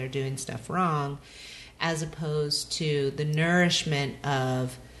people they're doing stuff wrong, as opposed to the nourishment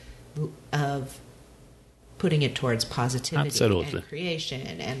of putting it towards positivity and creation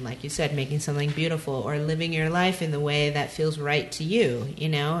and, like you said, making something beautiful or living your life in the way that feels right to you, you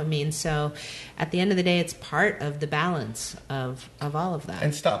know? I mean, so at the end of the day, it's part of the balance of all of that.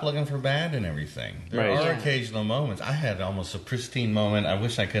 And stop looking for bad in everything. There are occasional moments. I had almost a pristine moment. I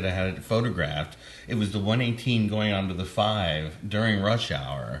wish I could have had it photographed. It was the 118 going on to the 5 during rush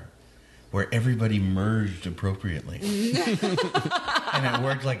hour, where everybody merged appropriately. And it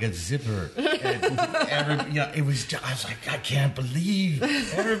worked like a zipper. And it was just, I was like, I can't believe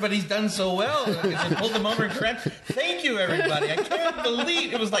everybody's done so well. I just pulled them over and correct. Thank you, everybody. I can't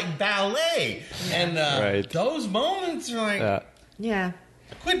believe it was like ballet. And those moments are like,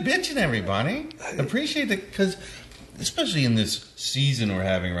 quit bitching, everybody. Appreciate it, because especially in this season we're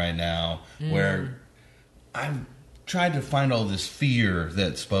having right now, where I'm tried to find all this fear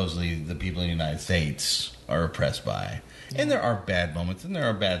that supposedly the people in the United States are oppressed by. And there are bad moments and there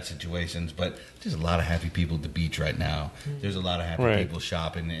are bad situations, but there's a lot of happy people at the beach right now. There's a lot of happy people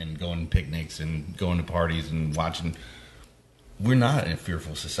shopping and going to picnics and going to parties and watching. We're not in a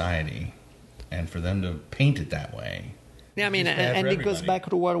fearful society. And for them to paint it that way. Yeah, I mean, and it goes back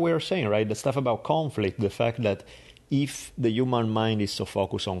to what we were saying, right? The stuff about conflict, the fact that if the human mind is so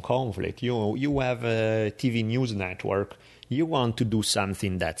focused on conflict, you have a TV news network, you want to do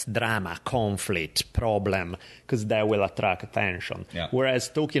something that's drama, conflict, problem, because that will attract attention. Yeah. Whereas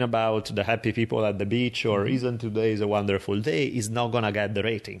talking about the happy people at the beach or isn't today is a wonderful day is not going to get the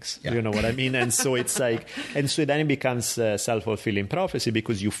ratings. Yeah. You know what I mean? And so it's like, and so then it becomes a self-fulfilling prophecy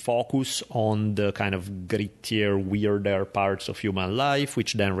because you focus on the kind of grittier, weirder parts of human life,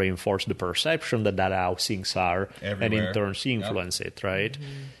 which then reinforce the perception that how things are everywhere. And in turn influence it, right?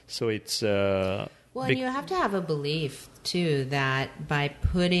 So it's... Well, and you have to have a belief, too, that by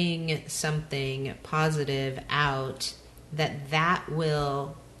putting something positive out, that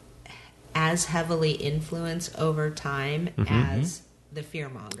will as heavily influence over time as the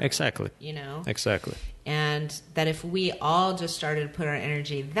fear-mongering. Exactly. You know? Exactly. And that if we all just started to put our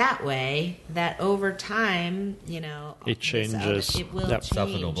energy that way, that over time, you know... It changes. It will change. Stuff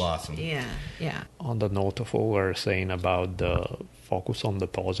will blossom. Yeah, yeah. On the note of what we were saying about the focus on the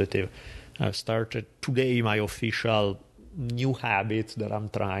positive... I've started today my official new habit that I'm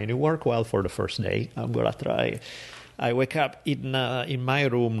trying. It worked well for the first day. I'm going to try. I wake up in my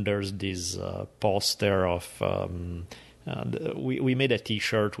room. There's this poster of... we made a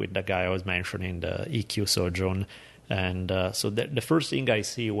T-shirt with the guy I was mentioning, the EQ Sojourn. And so the first thing I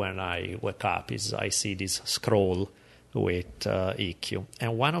see when I wake up is I see this scroll with EQ.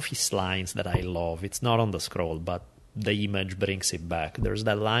 And one of his lines that I love, it's not on the scroll, but the image brings it back. There's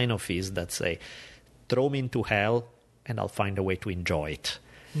that line of his that say, throw me into hell and I'll find a way to enjoy it.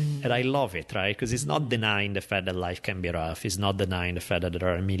 And I love it, right? Because it's not denying the fact that life can be rough. It's not denying the fact that there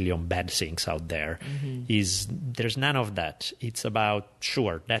are a million bad things out there. There's none of that. It's about,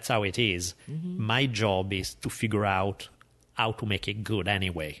 sure, that's how it is. My job is to figure out how to make it good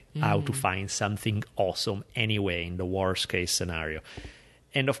anyway, how to find something awesome anyway in the worst case scenario.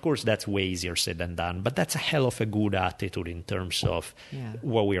 And of course, that's way easier said than done, but that's a hell of a good attitude in terms of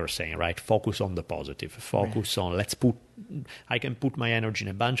what we were saying, right? Focus on the positive. Focus on, I can put my energy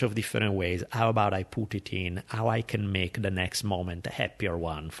in a bunch of different ways. How about I put it in how I can make the next moment a happier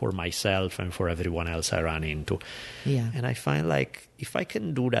one for myself and for everyone else I run into. Yeah. And I find like if I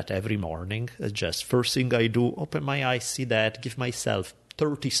can do that every morning, just first thing I do, open my eyes, see that, give myself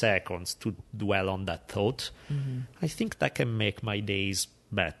 30 seconds to dwell on that thought, I think that can make my days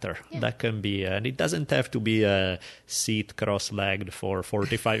better. That can be, and it doesn't have to be a sit cross-legged for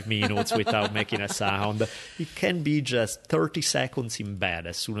 45 minutes without making a sound. It can be just 30 seconds in bed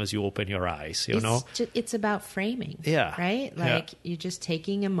as soon as you open your eyes, you know? It's about framing, yeah, right? Like you're just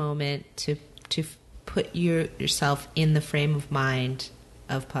taking a moment to put yourself in the frame of mind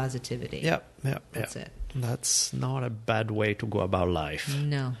of positivity. That's it. That's not a bad way to go about life.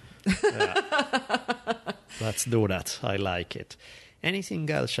 No. Let's do that. I like it. Anything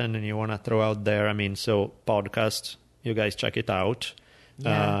else, Shannon, you want to throw out there? I mean, so podcast, you guys check it out.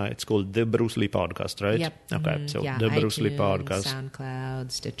 Yeah. It's called The Bruce Lee Podcast, right? Yep. Okay, so yeah, The Bruce Lee iTunes, Podcast.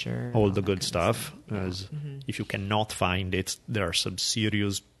 SoundCloud, Stitcher. All the that good kind of stuff. Yeah. As if you cannot find it, there are some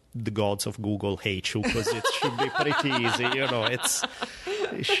serious... The gods of Google hate you because it should be pretty easy.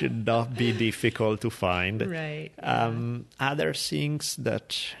 It should not be difficult to find. Right. Other things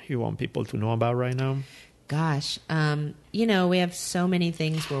that you want people to know about right now? Gosh, we have so many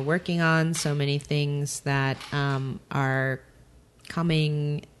things we're working on, so many things that are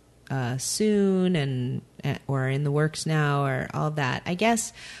coming soon and or in the works now, or all that. I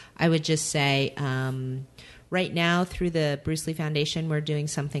guess I would just say right now through the Bruce Lee Foundation, we're doing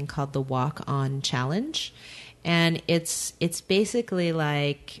something called the Walk On Challenge, and it's basically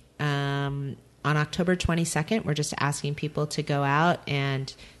like on October 22nd, we're just asking people to go out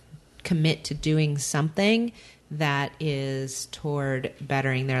and commit to doing something that is toward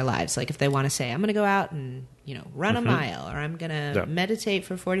bettering their lives. Like if they want to say, I'm going to go out and, run a mile, or I'm going to meditate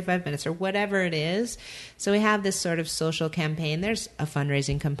for 45 minutes, or whatever it is. So we have this sort of social campaign. There's a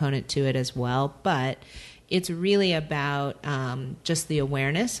fundraising component to it as well, but it's really about just the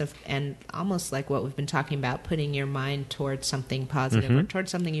awareness of, and almost like what we've been talking about, putting your mind towards something positive or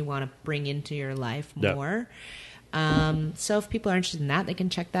towards something you want to bring into your life more. So if people are interested in that, they can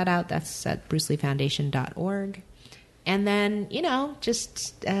check that out. That's at bruceleefoundation.org. And then,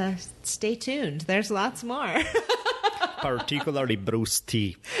 just stay tuned. There's lots more. Particularly Bruce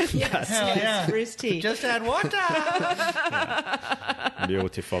T. Yes, Bruce T. Just add water.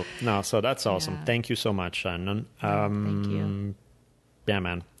 Beautiful. No, so that's awesome. Yeah. Thank you so much, Shannon. Thank you. Yeah,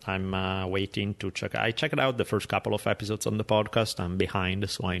 man. I'm waiting to check. I checked out the first couple of episodes on the podcast. I'm behind,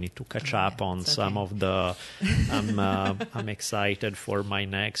 so I need to catch up on some of the... I'm excited for my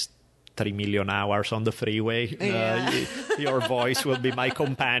next 3 million hours on the freeway. Your voice will be my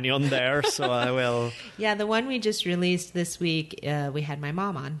companion there, so I will... Yeah, the one we just released this week, we had my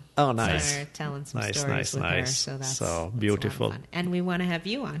mom on. Oh, nice. So we're telling some Nice, stories with her, so that's so beautiful. that's a lot of fun. And we want to have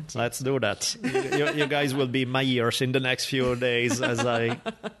you on, too. Let's do that. You guys will be my ears in the next few days as I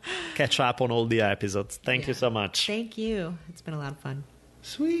catch up on all the episodes. Thank you so much. Thank you. It's been a lot of fun.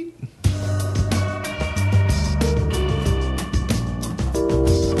 Sweet.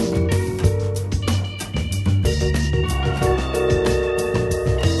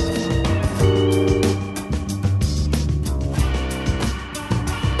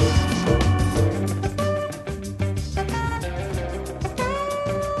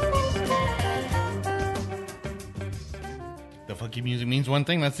 Funky music means one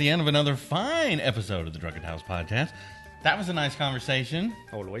thing. That's the end of another fine episode of the Drunken House Podcast. That was a nice conversation.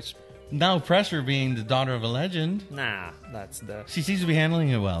 Always. No pressure, being the daughter of a legend. Nah, that's the... She seems to be handling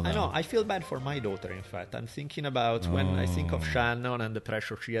it well, though. I know. I feel bad for my daughter, in fact. I'm thinking about when I think of Shannon and the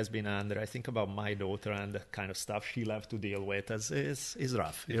pressure she has been under, I think about my daughter and the kind of stuff she'll have to deal with. It's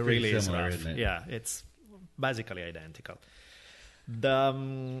rough. It really is similar, rough. isn't it? Yeah, it's basically identical.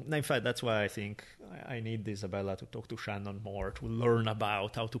 In fact, that's why I think I need Isabella to talk to Shannon more, to learn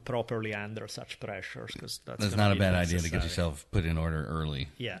about how to properly handle such pressures. Because that's not a bad idea to get yourself put in order early.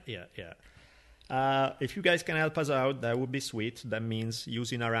 Yeah. If you guys can help us out, that would be sweet. That means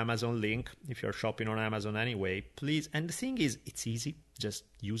using our Amazon link. If you're shopping on Amazon anyway, please. And the thing is, it's easy. Just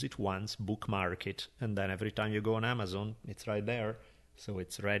use it once, bookmark it, and then every time you go on Amazon, it's right there. So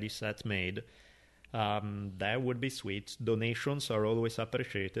it's ready, set, made. That would be sweet. Donations are always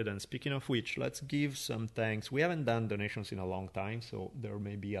appreciated. And speaking of which, let's give some thanks. We haven't done donations in a long time, so there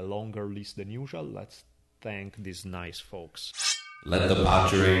may be a longer list than usual. Let's thank these nice folks. Let the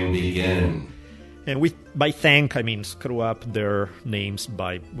pottering begin. And by thank, I mean screw up their names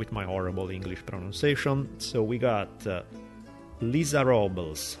with my horrible English pronunciation. So we got Lisa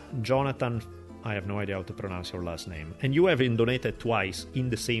Robles, Jonathan... I have no idea how to pronounce your last name. And you have been donated twice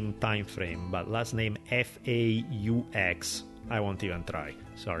in the same time frame, but last name Faux. I won't even try.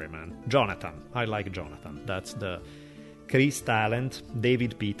 Sorry, man. Jonathan. I like Jonathan. That's the Chris Talent,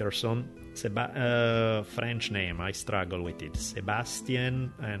 David Peterson, French name. I struggle with it.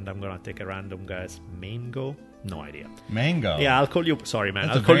 Sebastian, and I'm going to take a random guess. Mango? No idea. Mango? Yeah, I'll call you... Sorry, man.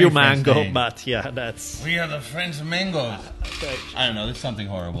 That's I'll call you French Mango, name. but yeah, that's... We are the French mangoes. Okay. I don't know. There's something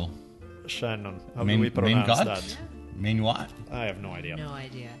horrible. Shannon, how do we pronounce that? Main what? I have no idea. No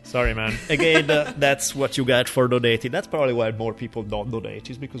idea. Sorry, man. Again, that's what you get for donating. That's probably why more people don't donate,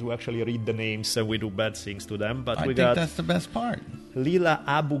 is because we actually read the names and we do bad things to them. But I we think got that's the best part. Lila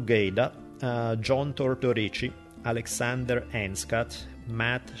Abugeida, John Tortorici, Alexander Enskat,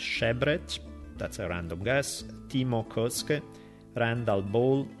 Matt Shebret, that's a random guess, Timo Koske, Randall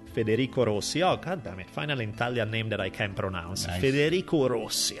Ball, Federico Rossi. Oh, god damn it. Finally, an Italian name that I can pronounce. Nice. Federico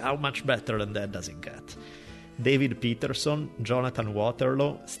Rossi. How much better than that does it get? David Peterson, Jonathan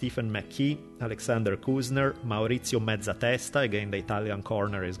Waterloo, Stephen McKee, Alexander Kuzner, Maurizio Mezzatesta, again the Italian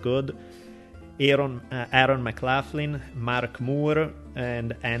corner is good, Aaron McLaughlin, Mark Moore,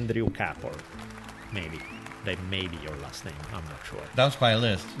 and Andrew Kapor. Maybe. That may be your last name. I'm not sure. That was my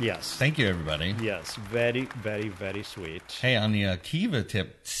list. Yes. Thank you, everybody. Yes. Very, very, very sweet. Hey, on the Kiva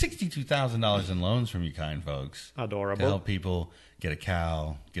tip, $62,000 in loans from you kind folks. Adorable. To help people get a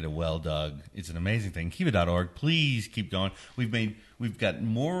cow, get a well dug. It's an amazing thing. Kiva.org. Please keep going. We've got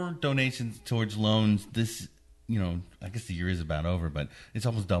more donations towards loans this. I guess the year is about over, but it's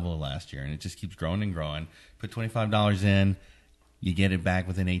almost double last year, and it just keeps growing and growing. Put $25 in, you get it back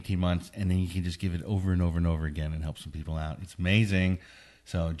within 18 months, and then you can just give it over and over and over again and help some people out. It's amazing.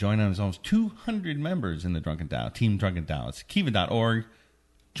 So join on. There's almost 200 members in the Drunken Tao, Team Drunken Tao. It's kiva.org.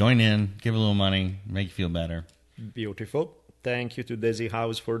 Join in, give a little money, make you feel better. Beautiful. Thank you to Desi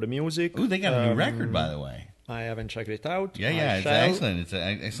House for the music. Ooh, they got a new record, by the way. I haven't checked it out. Yeah, it's excellent. It's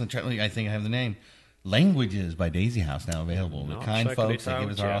an excellent track. I think I have the name. Languages by Daisy House now available. The kind folks that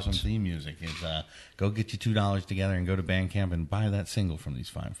give us our awesome theme music. Go get you $2 together and go to Bandcamp and buy that single from these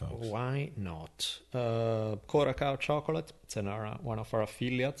fine folks. Why not? Curacao Chocolate. It's one of our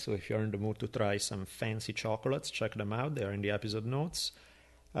affiliates. So if you're in the mood to try some fancy chocolates, check them out. They're in the episode notes.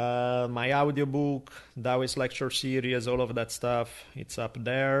 My audiobook, Taoist lecture series, all of that stuff, it's up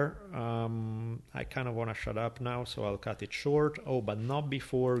there. I kind of want to shut up now, so I'll cut it short. Oh, but not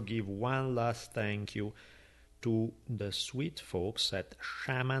before give one last thank you to the sweet folks at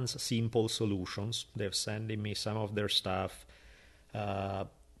Shaman's Simple Solutions. They're sending me some of their stuff.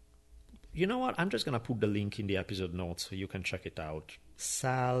 You know what? I'm just going to put the link in the episode notes so you can check it out.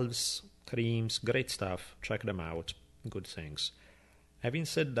 Salves, creams, great stuff. Check them out. Good things. Having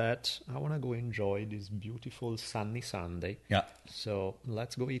said that, I want to go enjoy this beautiful sunny Sunday. Yeah. So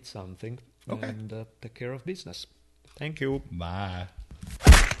let's go eat something and take care of business. Thank you. Bye.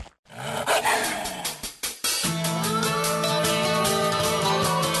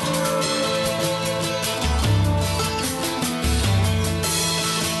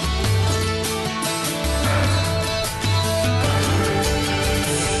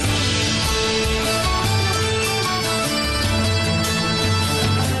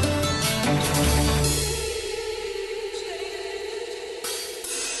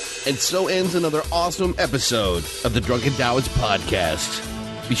 And so ends another awesome episode of the Drunken Taoist podcast.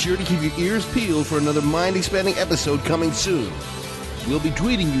 Be sure to keep your ears peeled for another mind-expanding episode coming soon. We'll be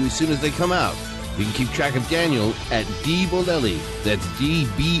tweeting you as soon as they come out. You can keep track of Daniel at D-Bolelli. That's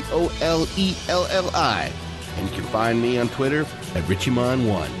D-B-O-L-E-L-L-I. And you can find me on Twitter at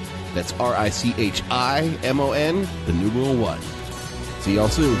Richimon1. That's R-I-C-H-I-M-O-N, the numeral 1. See y'all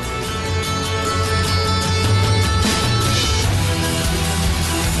soon.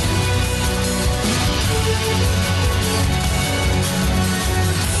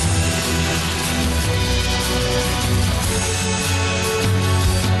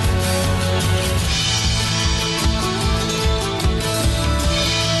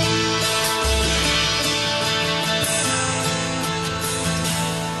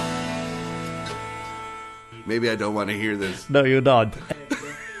 Maybe I don't want to hear this. No, you don't.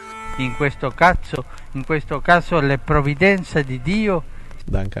 In questo caso la provvidenza di Dio.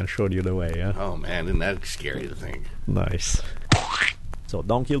 Duncan showed you the way, yeah? Oh man, isn't that scary to think? Nice. So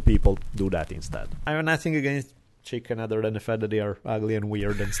don't kill people, do that instead. I have nothing against chicken other than the fact that they are ugly and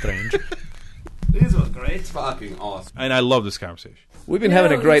weird and strange. This was great. It's fucking awesome. And I love this conversation. We've been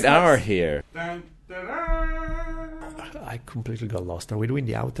having a great hour here. I completely got lost. Are we doing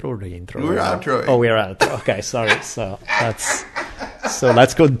the outro or the intro? We're outroing. Oh, we're outro. Okay, sorry. So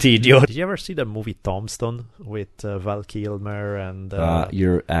let's continue. Did you ever see the movie Tombstone with Val Kilmer and...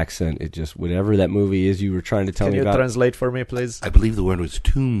 Your accent, it just... Whatever that movie is you were trying to tell me about... Can you translate for me, please? I believe the word was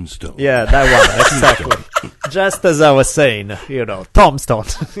tombstone. Yeah, that one. Exactly. Just as I was saying, Tombstone.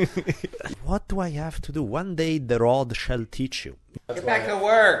 What do I have to do? One day the rod shall teach you. Get back to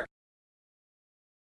work.